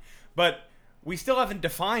done. But we still haven't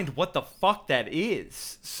defined what the fuck that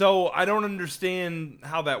is. So I don't understand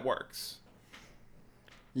how that works.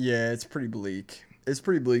 Yeah, it's pretty bleak.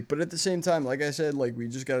 But at the same time, like I said, like, we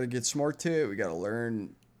just got to get smart to it. We got to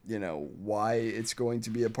learn, why it's going to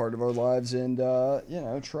be a part of our lives and,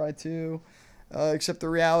 try to accept the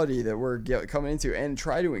reality that we're coming into and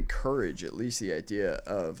try to encourage at least the idea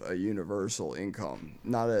of a universal income.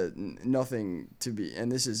 Nothing to be, and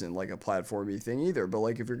this isn't like a platformy thing either, but,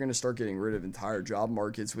 like, if you're going to start getting rid of entire job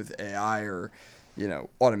markets with AI or,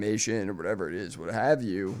 automation or whatever it is, what have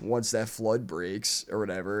you, once that flood breaks or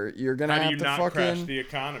whatever, you're going to have to fucking crash the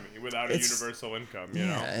economy without a universal income,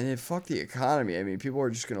 and it fuck the economy. I mean, people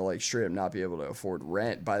are just going to, like, straight up not be able to afford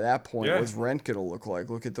rent. By that point, what's rent going to look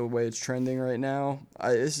like? Look at the way it's trending right now.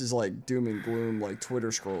 This is like doom and gloom, like Twitter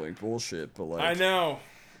scrolling bullshit, but, like, I know.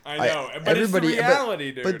 But it's the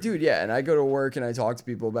reality, dude. But dude, yeah, and I go to work and I talk to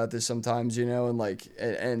people about this sometimes, and, like,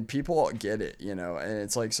 and people get it, and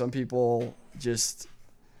it's like some people just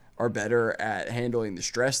are better at handling the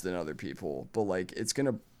stress than other people, but, like, it's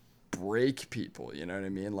gonna break people, you know what I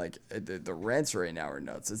mean? Like, the rents right now are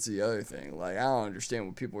nuts. That's the other thing. Like, I don't understand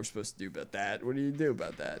what people are supposed to do about that. What do you do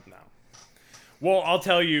about that? No. Well, I'll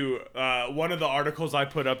tell you, one of the articles I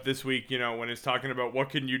put up this week, when it's talking about what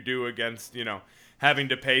can you do against, having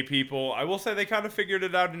to pay people, I will say they kind of figured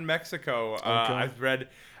it out in Mexico. Okay.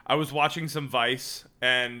 I was watching some Vice,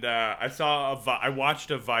 and I watched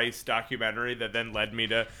a Vice documentary that then led me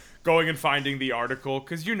to going and finding the article,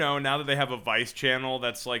 because, now that they have a Vice channel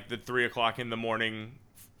that's like the 3 o'clock in the morning,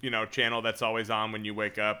 channel that's always on when you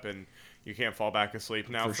wake up and you can't fall back asleep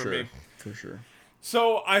now for me. For sure.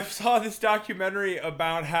 So I saw this documentary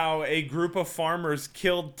about how a group of farmers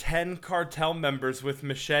killed 10 cartel members with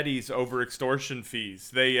machetes over extortion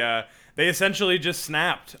fees. They essentially just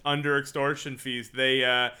snapped under extortion fees.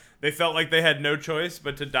 They felt like they had no choice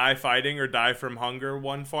but to die fighting or die from hunger,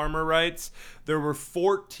 one farmer writes. There were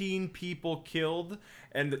 14 people killed,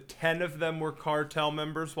 and 10 of them were cartel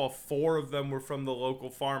members, while 4 of them were from the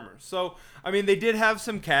local farmers. So, I mean, they did have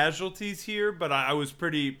some casualties here, but I was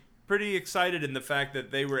pretty excited in the fact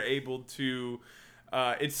that they were able to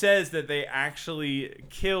it says that they actually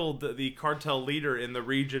killed the cartel leader in the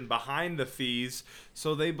region behind the fees,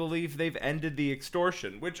 so they believe they've ended the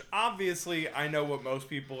extortion, which obviously I know what most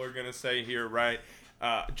people are going to say here, right?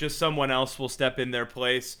 Just someone else will step in their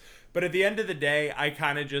place. But at the end of the day, I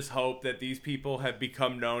kind of just hope that these people have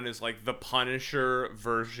become known as like the Punisher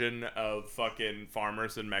version of fucking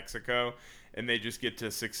farmers in Mexico, and they just get to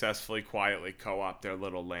successfully, quietly co-opt their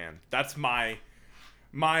little land. That's my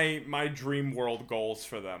dream world goals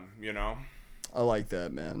for them, you know? I like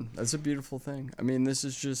that, man. That's a beautiful thing. I mean, this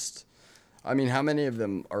is just... I mean, how many of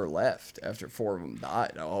them are left after 4 of them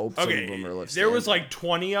died? I hope some of them are left there was standing. like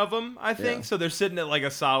 20 of them, I think. Yeah. So they're sitting at like a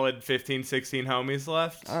solid 15, 16 homies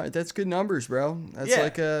left. All right, that's good numbers, bro. That's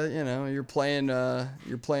like you're playing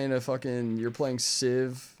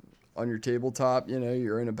Civ on your tabletop,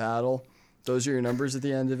 you're in a battle. Those are your numbers at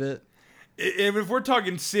the end of it. If we're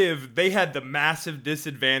talking Civ, they had the massive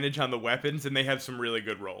disadvantage on the weapons, and they had some really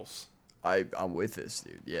good rolls. I'm with this,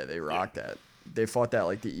 dude. Yeah, they rocked that. They fought that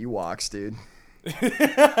like the Ewoks, dude.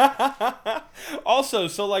 Also,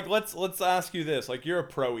 so like let's ask you this: like, you're a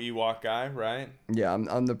pro Ewok guy, right? Yeah,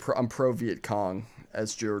 I'm pro Viet Cong,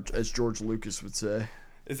 as George Lucas would say.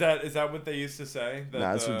 Is that what they used to say?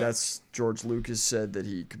 That's George Lucas said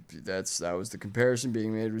that was the comparison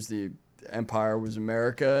being made, was the Empire was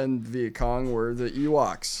America and Viet Cong were the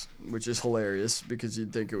Ewoks, which is hilarious because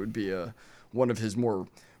you'd think it would be one of his more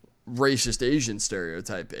racist Asian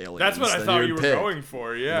stereotype aliens. That's what I thought you were pick. Going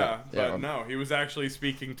for, yeah. But no, he was actually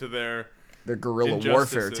speaking to their guerrilla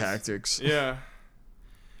warfare tactics. Yeah.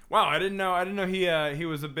 Wow, I didn't know he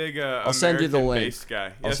was a big I'll send you the link. Based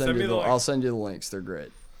guy. I'll send you the links. They're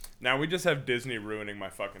great. Now we just have Disney ruining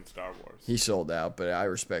my fucking Star Wars. He sold out, but I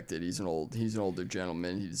respect it. He's an older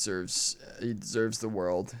gentleman. He deserves the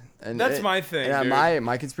world. And that's my thing. Yeah,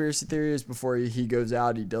 my conspiracy theory is before he goes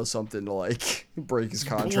out, he does something to like break his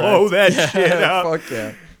contract. Blow that shit up. Fuck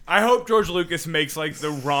yeah. I hope George Lucas makes like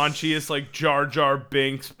the raunchiest like Jar Jar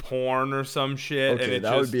Binks porn or some shit. Okay, and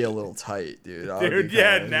that would be a little tight, dude. Dude,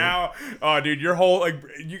 yeah, now, dude, your whole like,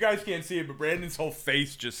 you guys can't see it, but Brandon's whole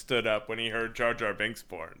face just stood up when he heard Jar Jar Binks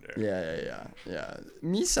porn, dude. Yeah.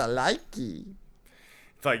 Misa likey.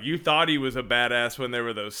 It's like you thought he was a badass when there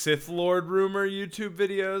were those Sith Lord rumor YouTube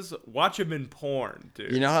videos. Watch him in porn,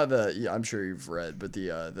 dude. You know how I'm sure you've read, but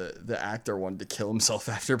the actor wanted to kill himself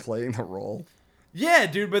after playing the role. Yeah,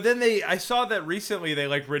 dude, but then I saw that recently they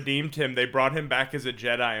like redeemed him. They brought him back as a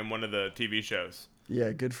Jedi in one of the TV shows.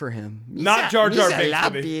 Yeah, good for him. Not Jar Jar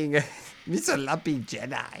Binks. Misa Lappy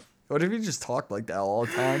Jedi. What if he just talked like that all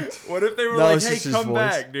the time? What if they were like, "Hey, come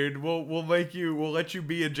back, dude. We'll let you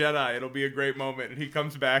be a Jedi. It'll be a great moment." And he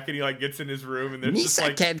comes back and he like gets in his room and there's Misa just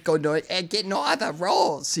like can't go get no other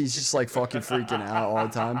roles. He's just like fucking freaking out all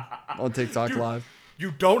the time on TikTok dude, Live. You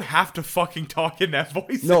don't have to fucking talk in that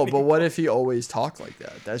voice. No, but what if he always talked like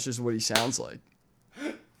that? That's just what he sounds like.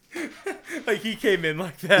 Like he came in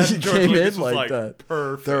like that. He George came Lucas in was like that.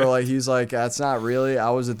 Perfect. They're like, he's like, that's not really. I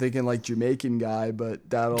wasn't thinking like Jamaican guy, but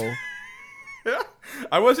that'll.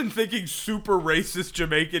 I wasn't thinking super racist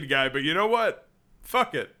Jamaican guy, but you know what?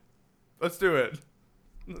 Fuck it. Let's do it.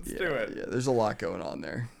 Let's do it. Yeah, there's a lot going on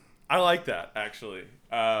there. I like that, actually.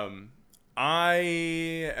 I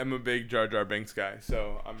am a big Jar Jar Binks guy,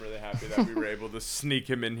 so I'm really happy that we were able to sneak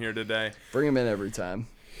him in here today. Bring him in every time.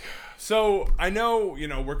 So I know,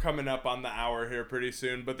 we're coming up on the hour here pretty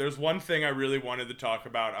soon, but there's one thing I really wanted to talk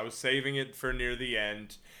about. I was saving it for near the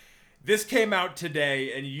end. This came out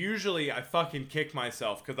today, and usually I fucking kick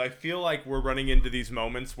myself because I feel like we're running into these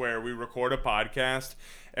moments where we record a podcast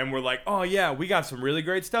and we're like, oh yeah, we got some really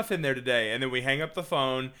great stuff in there today. And then we hang up the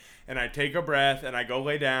phone and I take a breath and I go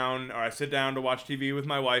lay down or I sit down to watch TV with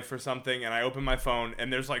my wife or something and I open my phone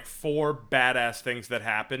and there's like 4 badass things that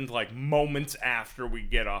happened like moments after we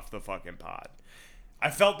get off the fucking pod. I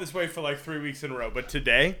felt this way for like 3 weeks in a row, but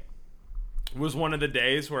today was one of the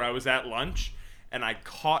days where I was at lunch and I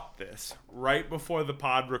caught this right before the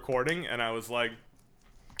pod recording, and I was like,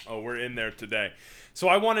 oh, we're in there today. So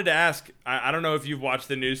I wanted to ask, I don't know if you've watched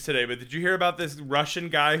the news today, but did you hear about this Russian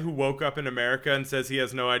guy who woke up in America and says he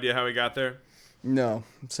has no idea how he got there? No.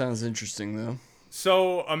 Sounds interesting, though.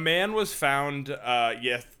 So a man was found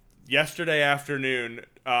yesterday afternoon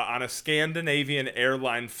on a Scandinavian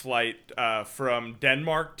airline flight from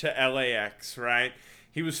Denmark to LAX, right?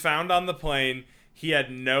 He was found on the plane. He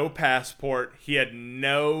had no passport. He had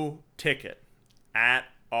no ticket at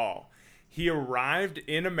all. He arrived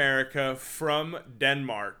in America from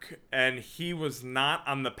Denmark, and he was not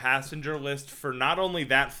on the passenger list for not only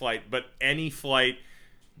that flight, but any flight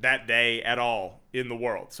that day at all in the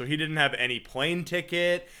world. So he didn't have any plane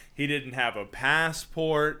ticket. He didn't have a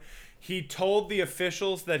passport. He told the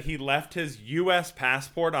officials that he left his U.S.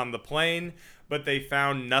 passport on the plane, but they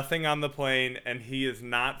found nothing on the plane, and he is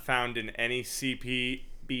not found in any CPB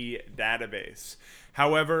database.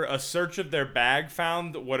 However, a search of their bag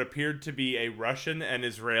found what appeared to be a Russian and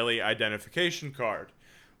Israeli identification card,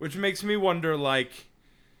 which makes me wonder, like,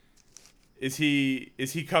 is he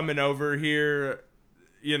coming over here,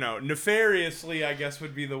 you know, nefariously, I guess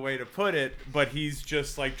would be the way to put it, but he's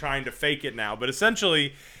just like trying to fake it now. But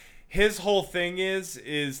essentially, his whole thing is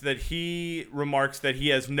that he remarks that he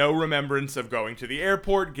has no remembrance of going to the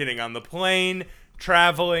airport, getting on the plane,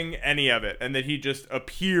 traveling, any of it, and that he just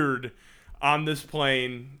appeared on this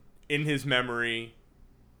plane in his memory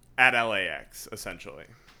at LAX, essentially.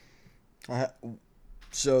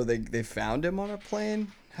 So they found him on a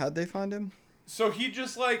plane? How'd they find him? So he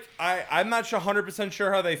just like, I'm not 100%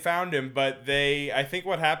 sure how they found him, but I think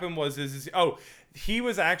what happened was he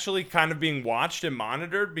was actually kind of being watched and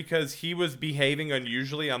monitored because he was behaving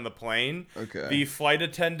unusually on the plane. Okay. The flight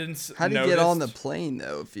attendants How did he get on the plane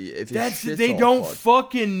though? If they don't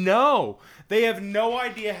fucking know. They have no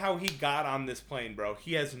idea how he got on this plane, bro.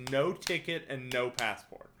 He has no ticket and no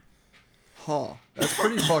passport. Huh. That's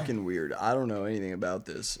pretty fucking weird. I don't know anything about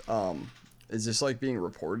this. Is this like being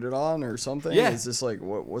reported on or something? Yeah. Is this like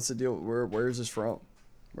what's the deal? Where is this from?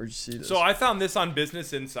 Where'd you see this? So I found this on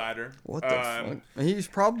Business Insider. What the fuck? He's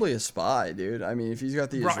probably a spy, dude. I mean, if he's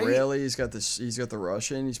got the Israeli, he's got the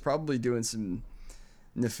Russian. He's probably doing some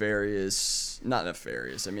not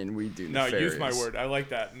nefarious. I mean, we do nefarious. No, use my word. I like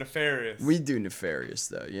that. Nefarious. We do nefarious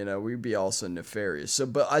though. You know, we'd be also nefarious. So,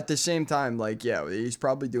 but at the same time, like, yeah, he's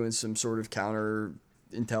probably doing some sort of counter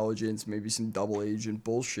intelligence, maybe some double agent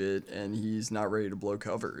bullshit, and he's not ready to blow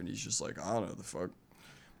cover, and he's just like, I don't know the fuck.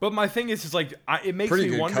 But my thing is like, it makes pretty me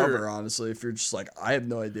good wonder. Cover, honestly, if you're just like, I have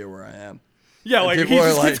no idea where I am. Yeah, like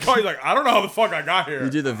he's calling like, I don't know how the fuck I got here.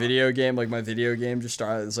 You do the video game, like my video game just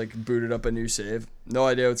started. It's like booted up a new save. No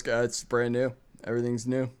idea what's got. It's brand new. Everything's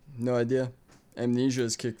new. No idea. Amnesia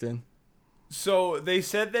is kicked in. So they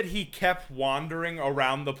said that he kept wandering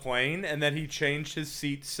around the plane and that he changed his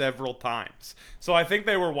seat several times. So I think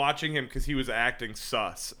they were watching him because he was acting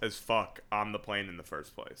sus as fuck on the plane in the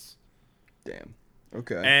first place. Damn.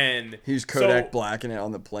 Okay. And he's Kodak blacking it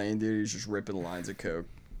on the plane, dude. He's just ripping lines of coke.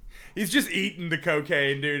 He's just eating the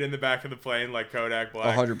cocaine, dude, in the back of the plane like Kodak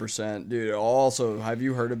Black. 100%, dude. Also, have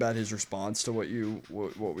you heard about his response to what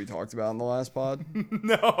we talked about in the last pod?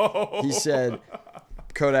 No. He said,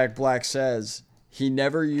 Kodak Black says he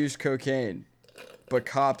never used cocaine, but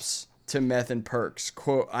cops to meth and perks.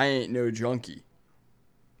 Quote, I ain't no junkie.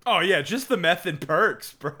 Oh, yeah, just the meth and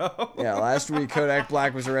perks, bro. Yeah, last week, Kodak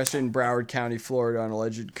Black was arrested in Broward County, Florida on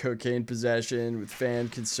alleged cocaine possession. With fan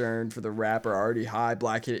concern for the rapper already high,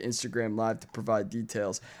 Black hit Instagram Live to provide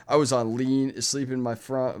details. I was on lean, asleep in my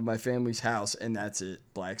front of my family's house, and that's it,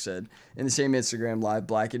 Black said. In the same Instagram Live,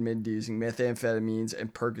 Black admitted to using methamphetamines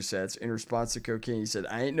and Percocets. In response to cocaine, he said,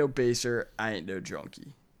 I ain't no baser, I ain't no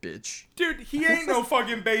junkie. Bitch. Dude, he ain't no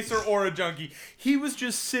fucking baser or a junkie. He was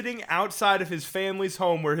just sitting outside of his family's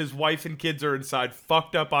home where his wife and kids are inside,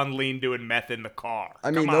 fucked up on lean, doing meth in the car. I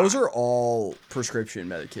mean, those are all prescription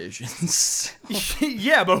medications.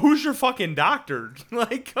 Yeah, but who's your fucking doctor?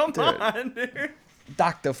 Like, come on, dude.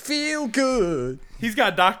 Dr. Feel Good. He's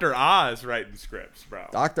got Dr. Oz writing scripts, bro.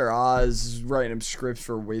 Dr. Oz is writing him scripts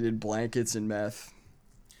for weighted blankets and meth.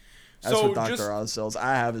 That's what Dr. Oz sells.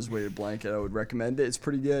 I have his weighted blanket. I would recommend it. It's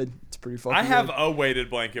pretty good. It's pretty fucking good. I have a weighted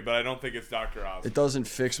blanket, but I don't think it's Dr. Oz. It doesn't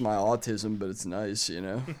fix my autism, but it's nice, you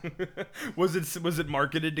know? Was it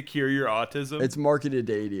marketed to cure your autism? It's marketed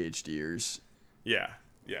to ADHDers. Yeah.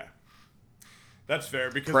 That's fair,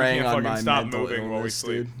 because we can't fucking stop moving while we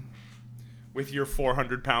sleep. Dude. With your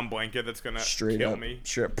 400-pound blanket that's going to kill me.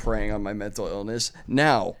 Straight up preying on my mental illness.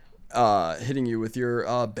 Now, hitting you with your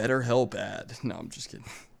BetterHelp ad. No, I'm just kidding.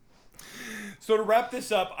 So to wrap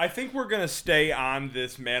this up, I think we're going to stay on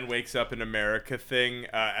this Man Wakes Up in America thing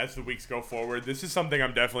as the weeks go forward. This is something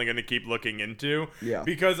I'm definitely going to keep looking into. Yeah.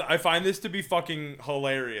 Because I find this to be fucking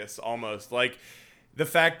hilarious, almost. Like, the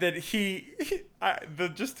fact that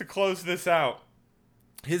just to close this out,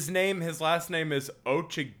 His last name is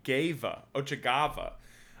Ochagava. Ochagava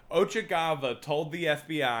told the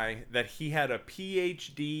FBI that he had a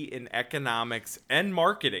PhD in economics and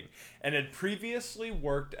marketing and had previously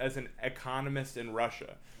worked as an economist in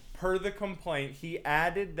Russia. Per the complaint, he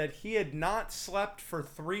added that he had not slept for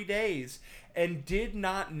 3 days and did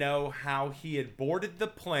not know how he had boarded the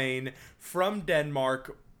plane from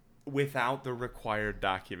Denmark without the required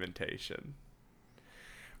documentation.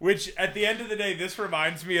 Which, at the end of the day, this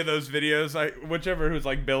reminds me of those videos, whichever who's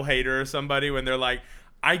like Bill Hader or somebody, when they're like,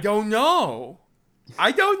 I don't know.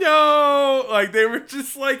 Like, they were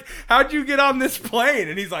just like, how'd you get on this plane?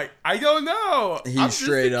 And he's like, I don't know. I'm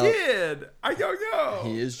straight just a kid. I don't know.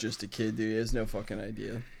 He is just a kid, dude. He has no fucking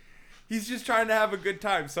idea. He's just trying to have a good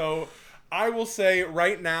time. So I will say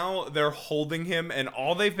right now they're holding him, and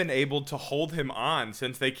all they've been able to hold him on,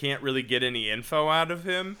 since they can't really get any info out of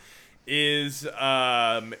him, is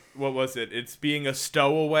what was it? It's being a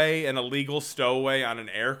stowaway, an illegal stowaway on an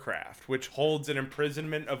aircraft, which holds an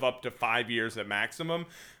imprisonment of up to 5 years at maximum.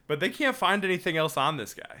 But they can't find anything else on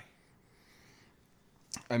this guy.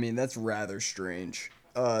 I mean, that's rather strange.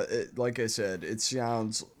 Like I said, it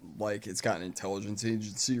sounds like it's got an intelligence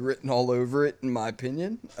agency written all over it, in my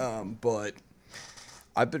opinion. But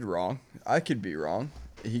I've been wrong. I could be wrong.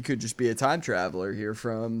 He could just be a time traveler here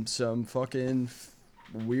from some fucking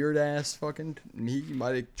weird ass fucking. He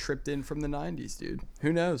might have tripped in from the 90s, dude.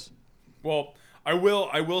 Who knows? Well, I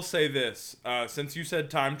will say this. Since you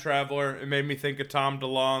said time traveler, it made me think of Tom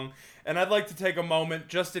DeLonge, and I'd like to take a moment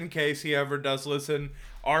just in case he ever does listen.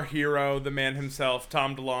 Our hero, the man himself,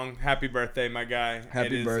 Tom DeLonge. Happy birthday, my guy!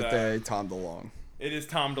 Happy birthday, Tom DeLonge. It is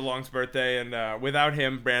Tom DeLonge's birthday, and without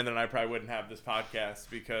him, Brandon and I probably wouldn't have this podcast,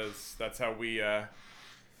 because that's how we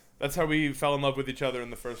fell in love with each other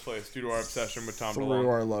in the first place, due to our obsession with Tom DeLonge. Through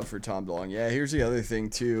our love for Tom DeLonge. Yeah, here's the other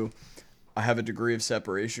thing, too. I have a degree of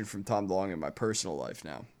separation from Tom DeLonge in my personal life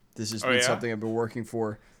now. This has been something I've been working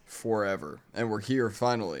for forever. And we're here,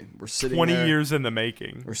 finally. We're sitting 20 there. years in the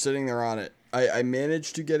making. We're sitting there on it. I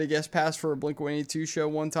managed to get a guest pass for a Blink-182 show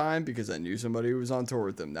one time because I knew somebody who was on tour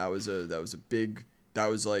with them. That was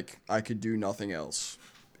like, I could do nothing else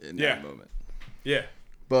in that moment. Yeah.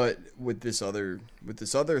 But with this other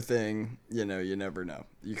thing, you never know.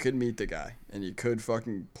 You could meet the guy, and you could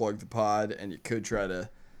fucking plug the pod, and you could try to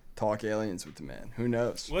talk aliens with the man. Who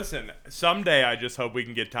knows? Listen, someday I just hope we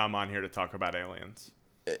can get Tom on here to talk about aliens.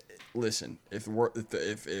 Listen, if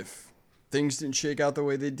things didn't shake out the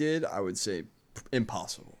way they did, I would say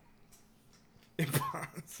impossible.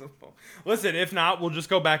 Impossible. Listen, if not, we'll just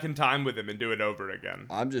go back in time with him and do it over again.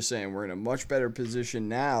 I'm just saying we're in a much better position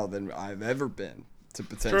now than I've ever been to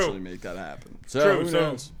potentially make that happen. So, who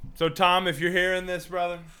knows? So, Tom, if you're hearing this,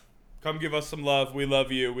 brother, come give us some love. We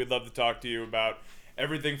love you. We'd love to talk to you about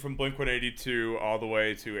everything from Blink-182 all the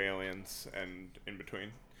way to aliens and in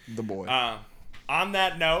between. The boy. On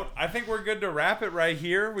that note, I think we're good to wrap it right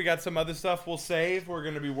here. We got some other stuff we'll save. We're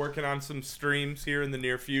going to be working on some streams here in the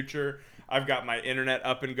near future. I've got my internet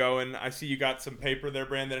up and going. I see you got some paper there,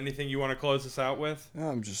 Brandon. Anything you want to close us out with?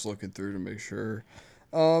 I'm just looking through to make sure.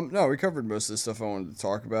 No, we covered most of the stuff I wanted to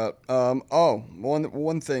talk about.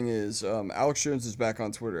 One thing is, Alex Jones is back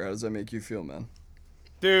on Twitter. How does that make you feel, man?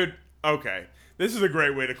 Dude, okay. This is a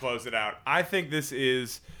great way to close it out. I think this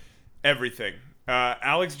is everything.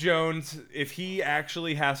 Alex Jones, if he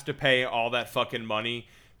actually has to pay all that fucking money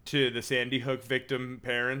to the Sandy Hook victim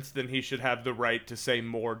parents, then he should have the right to say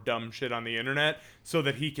more dumb shit on the internet so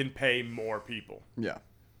that he can pay more people. Yeah.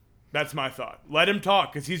 That's my thought. Let him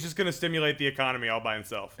talk, because he's just going to stimulate the economy all by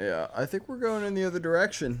himself. Yeah, I think we're going in the other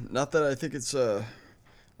direction. Not that I think it's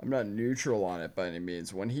I'm not neutral on it by any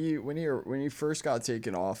means. When he first got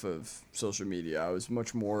taken off of social media, I was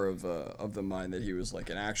much more of the mind that he was like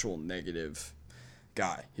an actual negative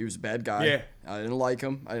guy. He was a bad guy. Yeah. I didn't like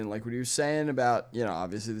him. I didn't like what he was saying about,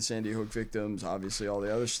 obviously the Sandy Hook victims, obviously all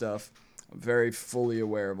the other stuff. I'm very fully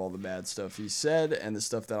aware of all the bad stuff he said and the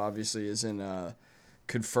stuff that obviously isn't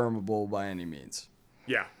confirmable by any means.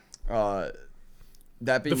 Yeah.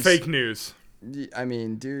 That being the fake news. I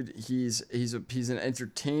mean, dude, he's an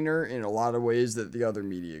entertainer in a lot of ways that the other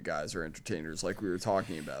media guys are entertainers, like we were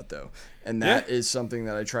talking about, though. And that is something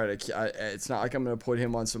that I try to. It's not like I'm going to put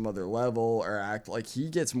him on some other level or act like he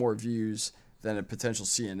gets more views than a potential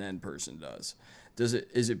CNN person does.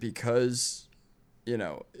 Is it because, should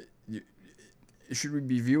we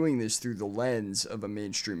be viewing this through the lens of a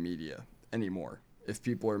mainstream media anymore? If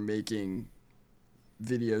people are making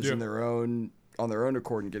videos on their own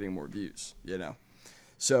accord and getting more views,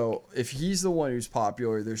 So if he's the one who's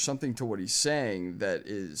popular, there's something to what he's saying that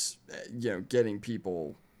is, getting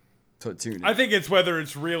people to tune in. I think it's whether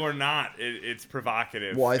it's real or not. It's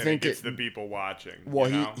provocative. Well, I and think it gets the people watching. Well,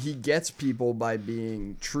 you know? he gets people by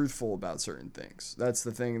being truthful about certain things. That's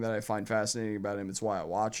the thing that I find fascinating about him. It's why I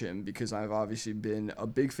watch him, because I've obviously been a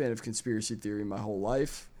big fan of conspiracy theory my whole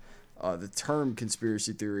life. The term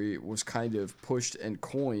conspiracy theory was kind of pushed and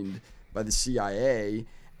coined by the CIA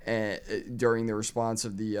during the response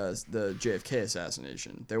of the JFK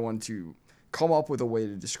assassination. They wanted to come up with a way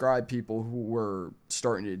to describe people who were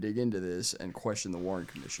starting to dig into this and question the Warren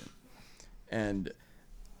Commission. And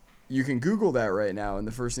you can Google that right now, and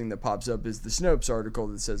the first thing that pops up is the Snopes article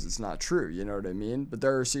that says it's not true. You know what I mean? But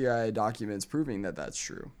there are CIA documents proving that that's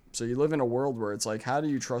true. So you live in a world where it's like, how do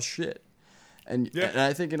you trust shit? And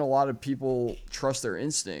I think a lot of people trust their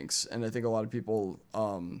instincts, and I think a lot of people,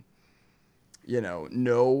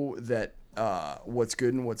 know that what's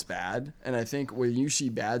good and what's bad. And I think when you see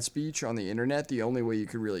bad speech on the internet, the only way you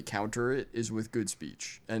can really counter it is with good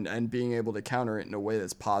speech and being able to counter it in a way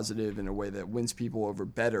that's positive, in a way that wins people over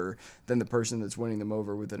better than the person that's winning them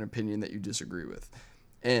over with an opinion that you disagree with.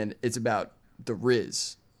 And it's about the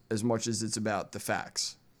Riz as much as it's about the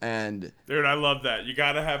facts. And dude, I love that. You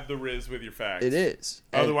got to have the Riz with your facts. It is.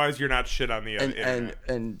 Otherwise, you're not shit on the internet.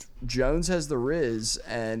 And Jones has the Riz,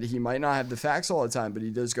 and he might not have the facts all the time, but he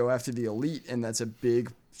does go after the elite, and that's a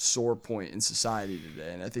big sore point in society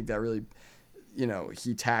today. And I think that really,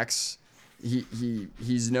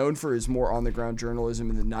 he's known for his more on-the-ground journalism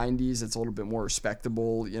in the 90s. It's a little bit more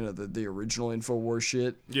respectable, the original InfoWars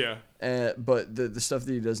shit. Yeah. But the stuff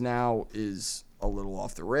that he does now is a little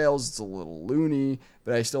off the rails. It's a little loony,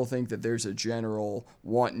 but I still think that there's a general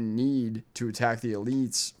want and need to attack the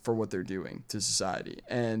elites for what they're doing to society,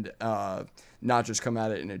 and not just come at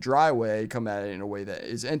it in a dry way, come at it in a way that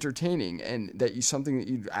is entertaining and that you something that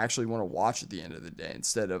you actually want to watch at the end of the day,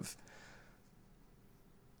 instead of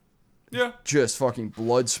just fucking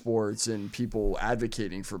blood sports and people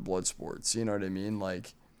advocating for blood sports. You know what I mean?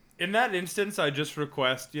 Like, in that instance, I just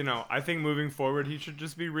request, I think moving forward, he should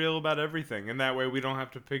just be real about everything. And that way we don't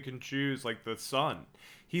have to pick and choose like the Sun.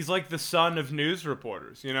 He's like the Sun of news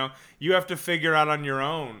reporters, You have to figure out on your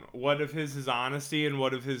own what of his is honesty and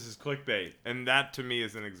what of his is clickbait. And that, to me,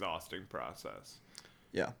 is an exhausting process.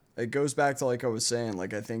 Yeah. It goes back to, like I was saying,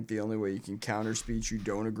 like, I think the only way you can counter speech you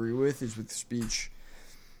don't agree with is with speech,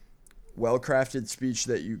 well-crafted speech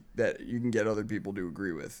that you can get other people to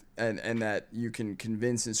agree with, and that you can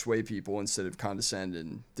convince and sway people instead of condescend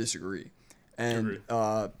and disagree. And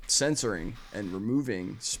censoring and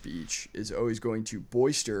removing speech is always going to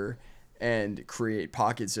boister and create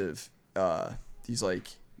pockets of these like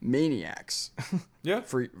maniacs. Yeah.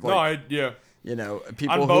 People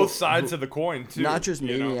on both sides of the coin too. Not just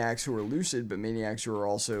maniacs who are lucid, but maniacs who are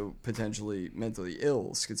also potentially mentally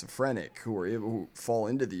ill, schizophrenic, who fall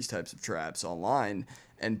into these types of traps online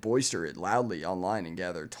and boister it loudly online and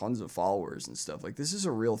gather tons of followers and stuff. Like, this is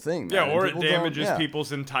a real thing, man. Yeah, or it damages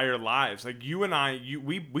people's entire lives. Like, you and I,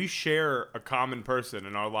 we share a common person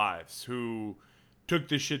in our lives who took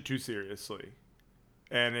this shit too seriously,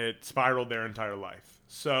 and it spiraled their entire life.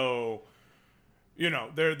 So,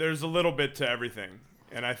 there's a little bit to everything,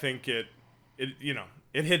 and I think it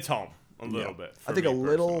hits home a little bit. I think a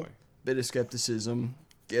little bit of skepticism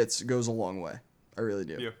goes a long way. I really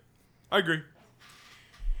do. Yeah, I agree.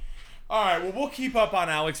 All right, well, we'll keep up on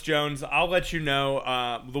Alex Jones. I'll let you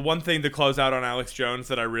know. The one thing to close out on Alex Jones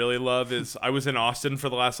that I really love is I was in Austin for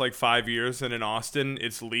the last 5 years, and in Austin,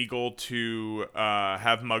 it's legal to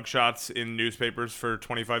have mugshots in newspapers for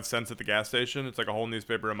 25 cents at the gas station. It's like a whole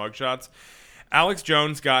newspaper of mugshots. Alex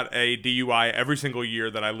Jones got a DUI every single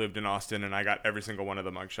year that I lived in Austin, and I got every single one of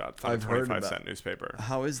the mugshots on a 25-cent newspaper.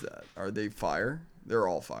 How is that? Are they fire? They're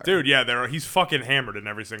all fire. Dude, yeah, he's fucking hammered in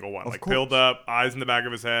every single one. Pilled up, eyes in the back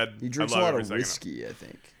of his head. He drinks a lot of whiskey, I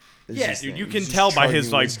think. Yeah, dude, you can tell by his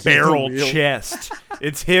barrel chest.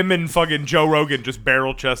 It's him and fucking Joe Rogan just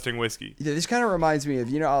barrel chesting whiskey. Yeah, this kind of reminds me of,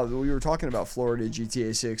 we were talking about Florida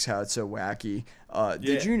GTA 6, how it's so wacky.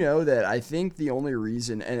 Did you know that I think the only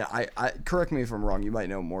reason, and I correct me if I'm wrong, you might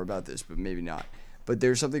know more about this, but maybe not. But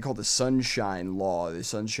there's something called the Sunshine Law, the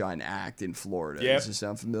Sunshine Act in Florida. Does this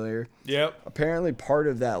sound familiar? Yep. Apparently part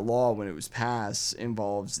of that law when it was passed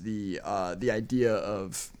involves the idea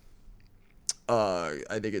of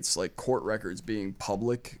I think it's like court records being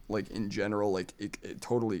public, like in general, like it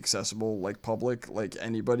totally accessible, like public, like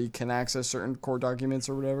anybody can access certain court documents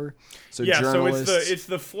or whatever. So journalists... so it's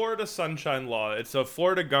the Florida Sunshine Law. It's a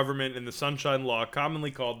Florida government and the Sunshine Law, commonly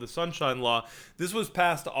called the Sunshine Law. This was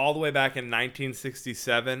passed all the way back in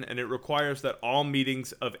 1967, and it requires that all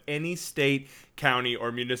meetings of any state, county,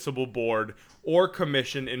 or municipal board or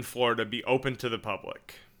commission in Florida be open to the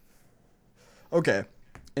public. Okay.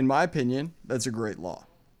 In my opinion, that's a great law.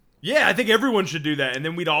 Yeah, I think everyone should do that, and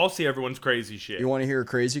then we'd all see everyone's crazy shit. You want to hear a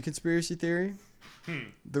crazy conspiracy theory?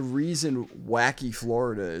 The reason wacky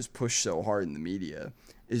Florida is pushed so hard in the media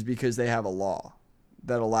is because they have a law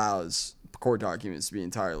that allows court documents to be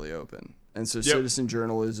entirely open. And so citizen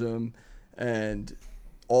journalism and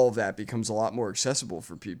all of that becomes a lot more accessible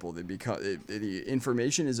for people. The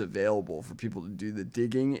information is available for people to do the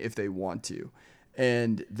digging if they want to.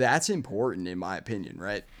 And that's important in my opinion,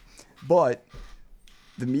 right? But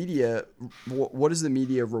the media, what does the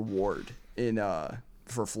media reward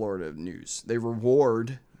for Florida news? They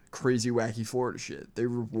reward crazy, wacky Florida shit. They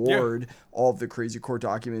reward all of the crazy court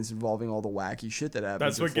documents involving all the wacky shit that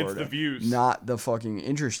happens in Florida. That's what gets the views. Not the fucking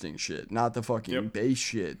interesting shit. Not the fucking base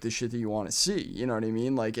shit. The shit that you want to see. You know what I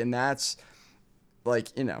mean? Like, and that's,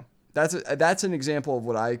 like, you know, that's an example of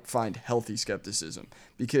what I find healthy skepticism.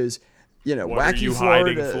 Because, you know, Wacky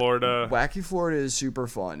Florida is super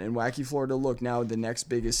fun. And Wacky Florida, look, now the next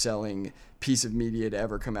biggest selling piece of media to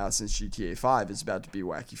ever come out since GTA 5 is about to be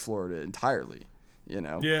Wacky Florida entirely. You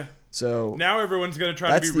know? Yeah. So now everyone's going to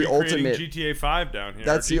try to be recreating GTA 5 down here.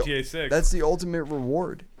 That's GTA 6. That's the ultimate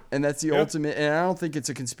reward. And that's the ultimate. And I don't think it's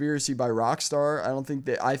a conspiracy by Rockstar.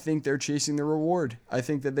 I think they're chasing the reward. I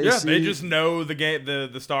think that they just know the game,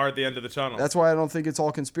 the star at the end of the tunnel. That's why I don't think it's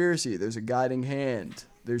all conspiracy. There's a guiding hand.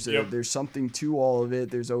 There's something to all of it.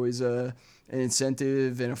 There's always an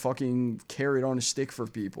incentive and a fucking carrot on a stick for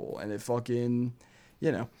people. And it fucking,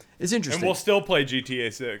 you know, it's interesting. And we'll still play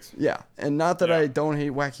GTA 6. Yeah. And not that I don't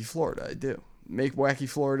hate Wacky Florida. I do. Make Wacky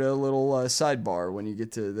Florida a little sidebar when you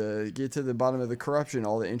get to the bottom of the corruption,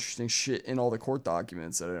 all the interesting shit in all the court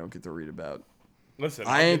documents that I don't get to read about. Listen,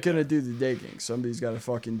 I ain't gonna do the digging. Somebody's got to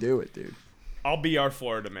fucking do it, dude. I'll be our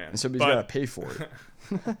Florida man. And somebody's got to pay for it.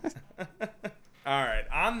 All right.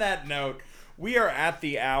 On that note, we are at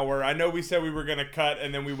the hour. I know we said we were gonna cut,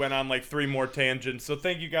 and then we went on like 3 more tangents. So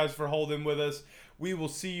thank you guys for holding with us. We will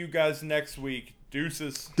see you guys next week.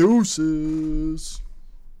 Deuces. Deuces.